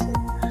possible.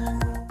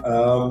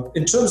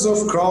 In terms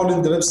of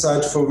crowding the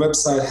website for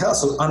website health,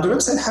 so under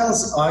website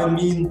health, I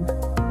mean,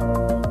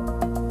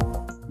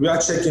 we are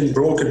checking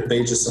broken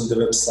pages on the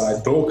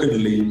website,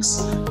 broken links.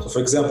 So for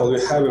example, we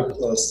have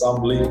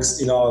some links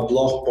in our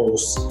blog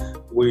posts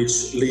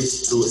which lead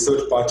to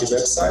third-party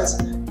websites.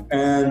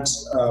 And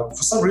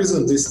for some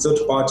reason, this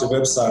third-party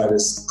website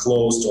is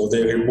closed or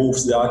they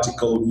removed the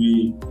article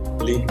we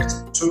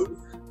linked to.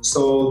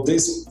 So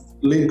this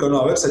link on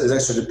our website is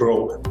actually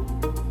broken,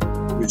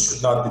 which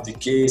should not be the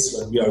case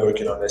when we are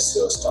working on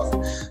SEO stuff.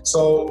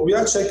 So we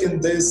are checking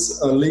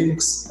these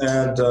links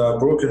and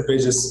broken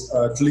pages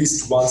at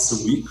least once a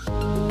week.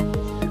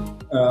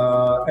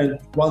 And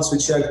once we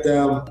check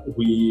them,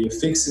 we are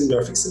fixing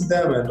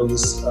them, and all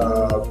this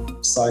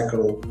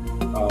cycle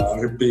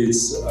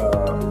repeats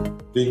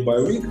week by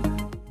week.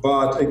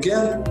 But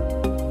again,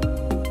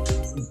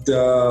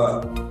 the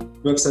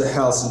website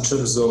health in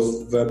terms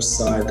of when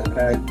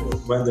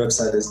the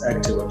website is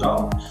active or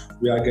down,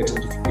 we are getting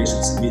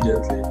notifications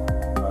immediately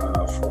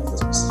from the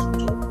specific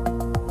job.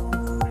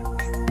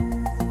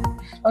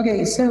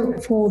 Okay, so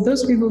for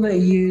those people that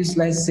use,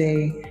 let's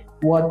say,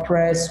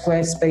 WordPress,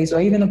 Squarespace,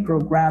 or even a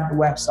programmed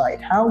website,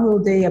 how will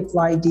they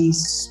apply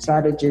these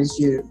strategies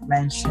you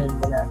mentioned?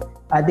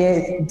 Are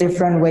there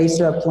different ways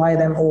to apply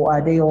them, or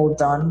are they all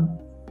done,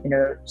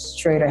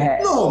 straight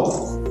ahead?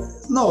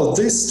 No,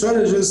 these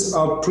strategies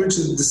are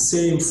pretty the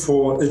same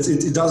for it.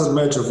 It doesn't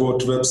matter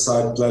what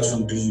website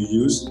platform do you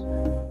use.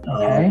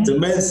 Okay. The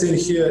main thing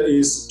here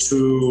is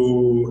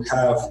to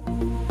have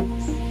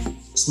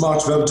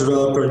smart web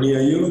developer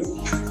near you,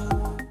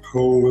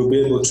 who will be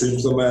able to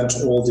implement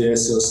all the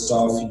SEO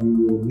stuff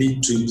you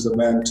need to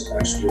implement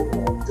actually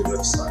on the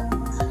website.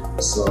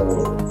 So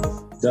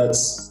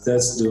that's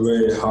the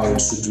way how it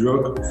should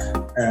work.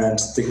 And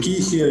the key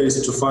here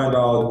is to find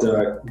out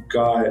the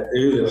guy, a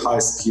really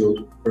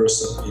high-skilled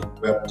person in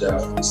web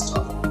dev and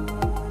stuff.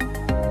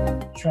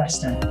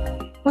 Interesting.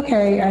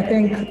 Okay, I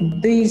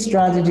think these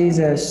strategies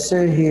are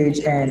so huge,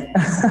 and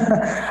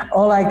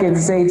all I can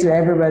say to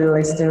everybody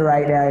listening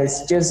right now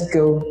is just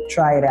go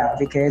try it out,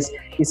 because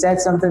you said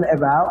something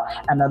about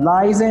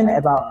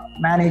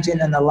managing,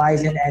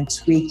 analyzing, and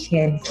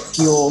tweaking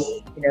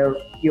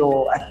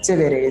your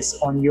activities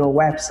on your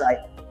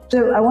website.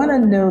 So I want to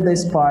know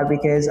this part,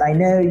 because I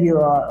know you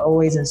are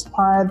always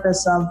inspired by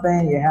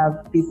something. You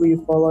have people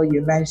you follow.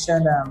 You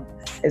mentioned,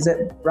 is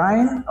it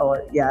Brian?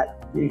 Or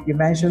you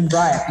mentioned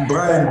Brian.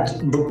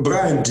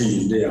 Brian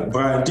Dean, yeah.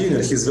 Brian Dean,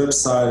 and his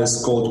website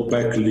is called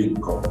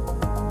Backlinko.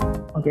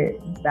 Okay,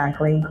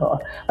 Backlinko.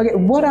 Okay,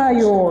 what are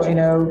your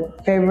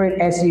favorite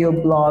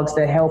SEO blogs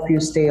that help you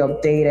stay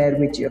updated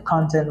with your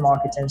content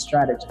marketing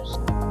strategies?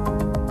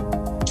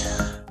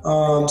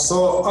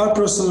 So I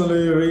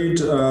personally read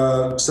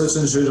Search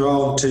Engine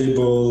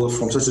Roundtable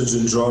from Search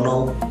Engine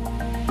Journal.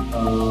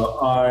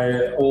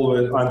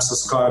 I'm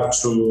subscribed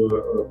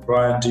to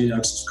Brian Dean.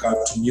 I'm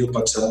subscribed to Neil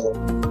Patel.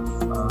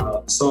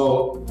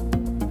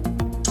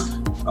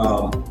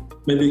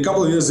 Maybe a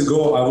couple of years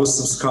ago, I was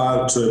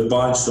subscribed to a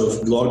bunch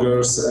of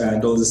bloggers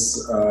and all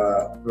these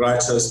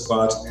writers,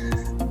 but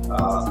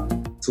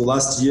to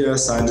last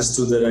years, I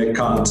understood that I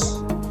can't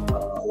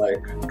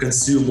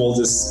consume all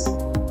this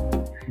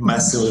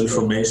massive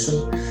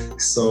information.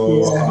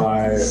 So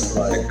I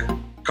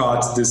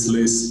cut this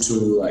list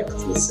to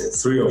let's say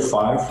 3 or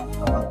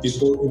 5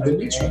 people in the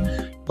niche.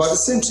 But at the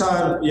same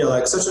time,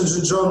 Search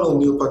Engine Journal,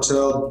 Neil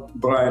Patel,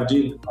 Brian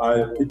Dean,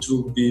 it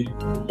will be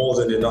more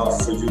than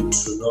enough for you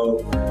to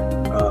know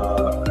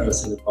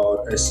everything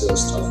about SEO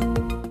stuff.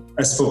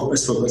 As for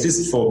at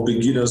least for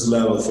beginners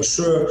level, for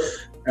sure.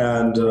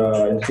 And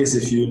in case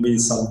if you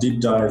need some deep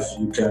dive,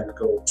 you can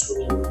go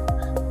to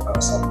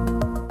some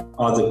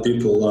other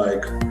people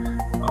like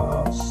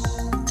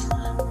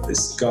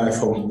this guy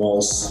from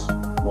Moz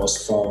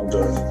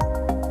founder.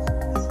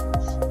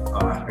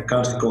 I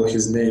can't recall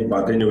his name,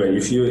 but anyway,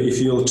 if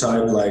you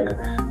type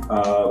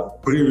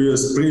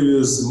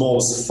previous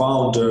Moz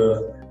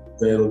founder,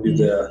 they'll be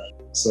there.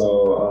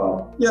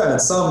 So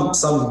and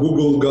some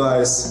Google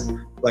guys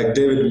like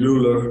David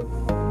Mueller,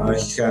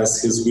 he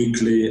has his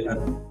weekly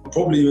and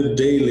probably even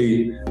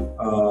daily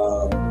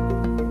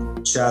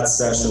chat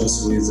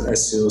sessions with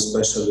SEO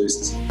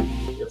specialists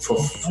from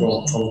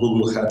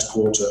Google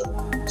headquarters,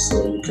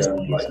 so you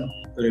can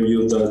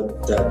review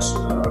that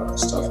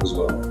stuff as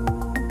well.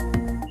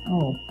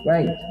 Oh,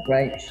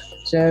 right.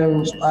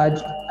 So,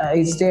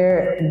 is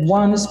there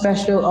one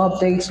special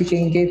update you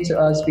can give to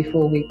us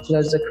before we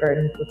close the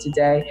curtain for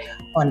today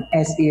on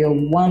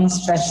SEO? One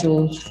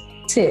special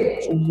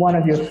tip, one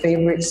of your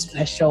favorite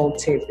special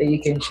tip that you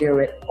can share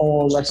with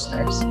all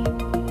listeners.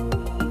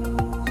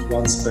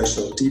 One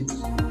special tip.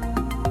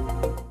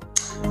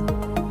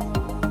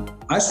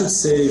 I should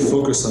say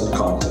focus on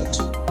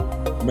content.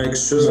 Make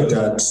sure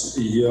that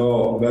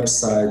your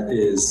website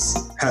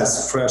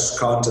has fresh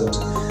content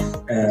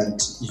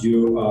and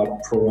you are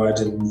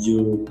providing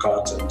new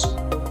content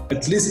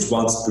at least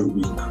once per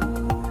week.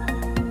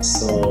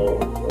 So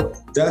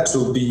that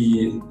will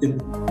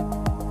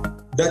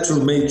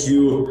make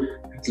you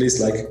at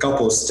least a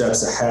couple of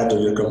steps ahead of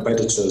your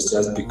competitors,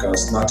 just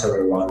because not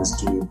everyone is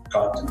doing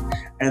content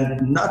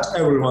and not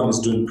everyone is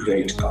doing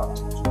great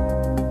content.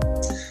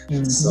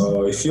 Mm-hmm.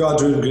 So if you are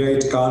doing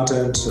great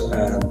content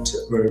and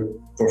very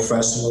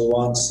professional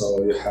one,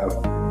 so you have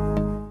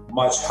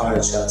much higher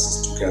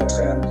chances to get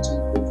trend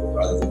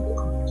rather than your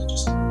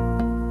competitors.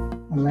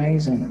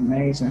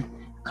 Amazing.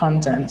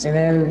 content.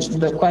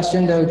 The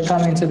question that would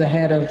come into the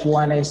head of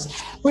one is,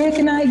 where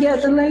can I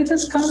get the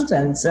latest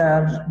content?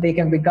 They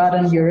can be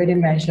gotten. You already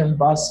mentioned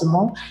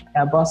Bossimo.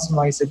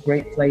 Bossimo is a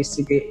great place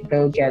to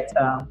go get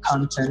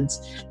content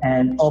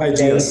and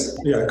updates. Ideas.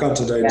 Yeah,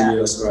 content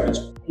ideas, right.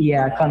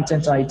 Yeah,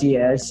 content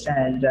ideas,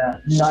 and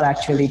not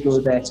actually go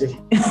there to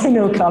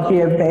copy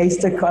and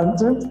paste the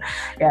content.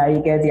 Yeah,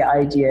 you get the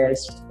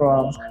ideas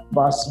from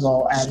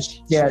Bossimo, and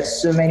there are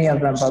so many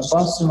of them, but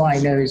Bossimo I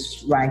know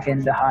is ranking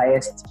the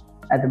highest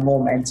at the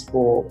moment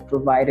for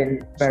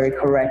providing very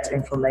correct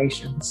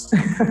information.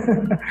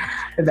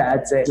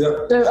 That's it.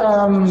 Yeah.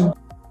 So,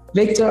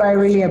 Victor, I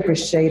really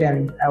appreciate,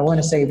 and I want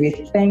to say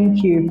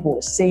thank you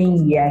for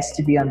saying yes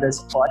to be on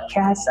this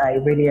podcast. I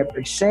really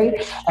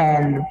appreciate,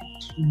 and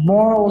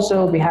more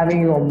also be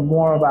having you on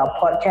more of our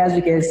podcast,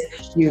 because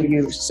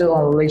you so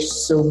unleash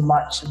so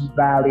much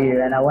value,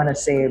 and I want to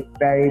say a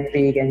very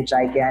big and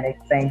gigantic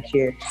thank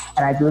you.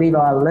 And I believe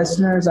our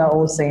listeners are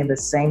all saying the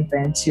same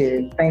thing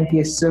too. Thank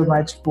you so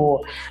much for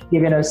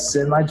giving us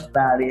so much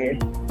value.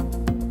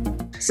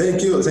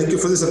 Thank you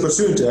for this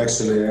opportunity,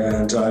 actually,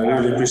 and I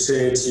really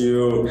appreciate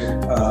you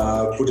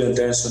putting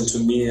attention to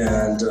me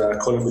and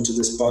calling me to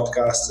this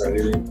podcast. I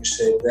really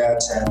appreciate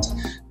that,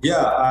 and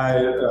yeah,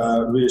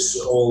 I wish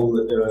all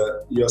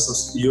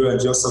you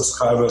and your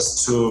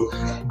subscribers to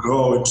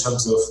grow in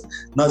terms of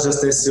not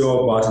just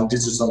SEO but in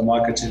digital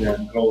marketing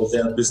and grow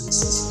their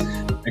businesses.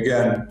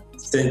 Again,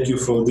 thank you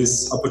for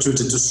this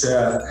opportunity to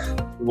share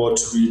what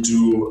we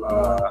do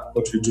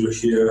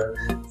here,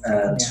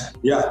 and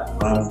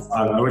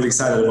I'm really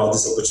excited about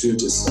this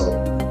opportunity. So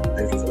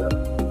thank you for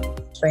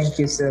that. Thank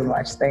you so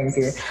much. Thank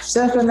you.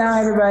 So for now,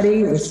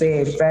 everybody, we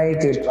say a very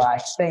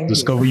goodbye. Thank you.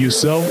 Discover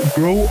yourself,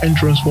 grow, and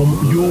transform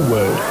your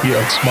world here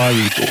at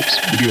Smile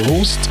Talks with your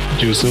host,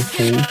 Joseph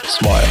Paul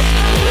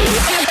Smile.